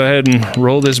 I'm going to go ahead and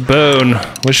roll this bone.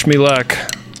 Wish me luck.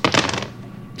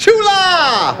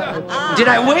 Chula! Did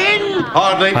I win?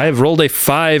 Hardly. I have rolled a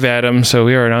 5, Adam, so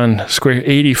we are on Square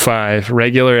 85,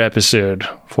 regular episode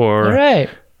for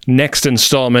next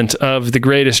installment of The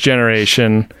Greatest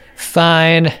Generation.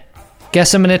 Fine.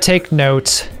 Guess I'm going to take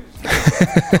notes.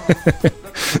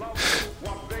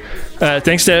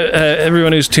 Thanks to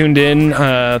everyone who's tuned in.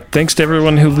 Thanks to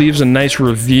everyone who leaves a nice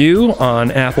review on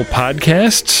Apple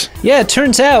Podcasts. Yeah, it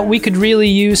turns out we could really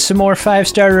use some more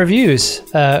 5-star reviews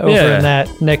over in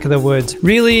that neck of the woods.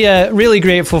 Really, really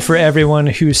grateful for everyone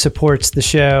who supports the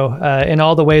show in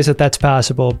all the ways that that's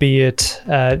possible. Be it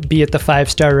the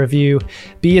 5-star review,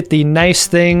 be it the nice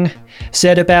thing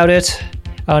said about it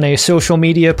on a social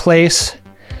media place.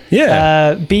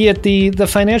 Yeah. Be it the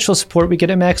financial support we get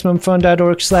at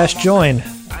MaximumFun.org/join.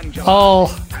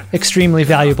 All extremely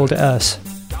valuable to us.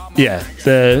 Yeah,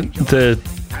 the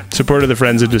support of the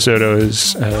Friends of DeSoto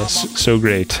is so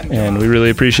great, and we really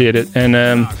appreciate it.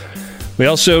 And we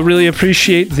also really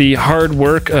appreciate the hard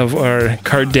work of our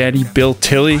card daddy, Bill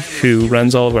Tilley, who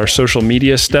runs all of our social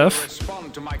media stuff.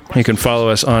 You can follow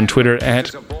us on Twitter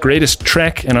at Greatest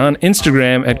Trek, and on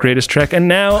Instagram at Greatest Trek, and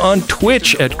now on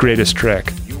Twitch at Greatest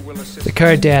Trek. The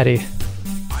card daddy,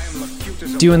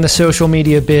 doing the social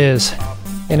media biz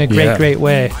in a great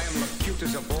way.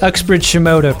 Uxbridge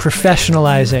Shimoda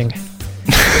professionalizing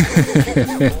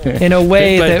in a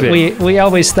way that we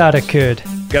always thought it could.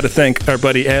 Got to thank our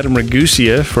buddy Adam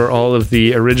Ragusia for all of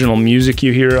the original music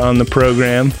you hear on the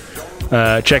program.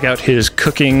 Check out his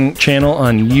cooking channel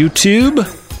on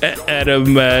YouTube.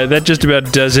 Adam, that just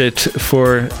about does it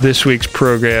for this week's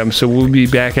program. So we'll be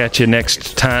back at you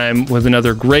next time with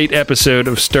another great episode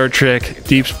of Star Trek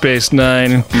Deep Space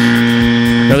Nine.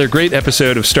 Another great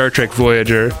episode of Star Trek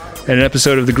Voyager, and an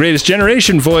episode of The Greatest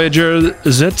Generation Voyager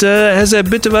that has a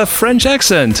bit of a French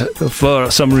accent for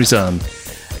some reason.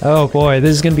 Oh boy,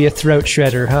 this is going to be a throat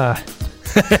shredder, huh?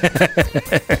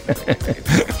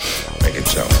 Make it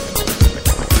so.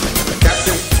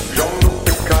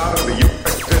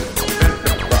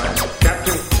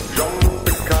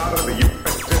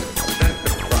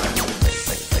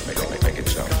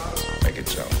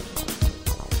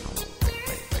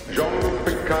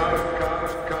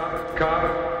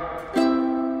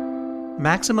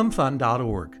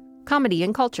 MaximumFun.org. Comedy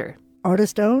and culture.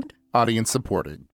 Artist owned. Audience supported.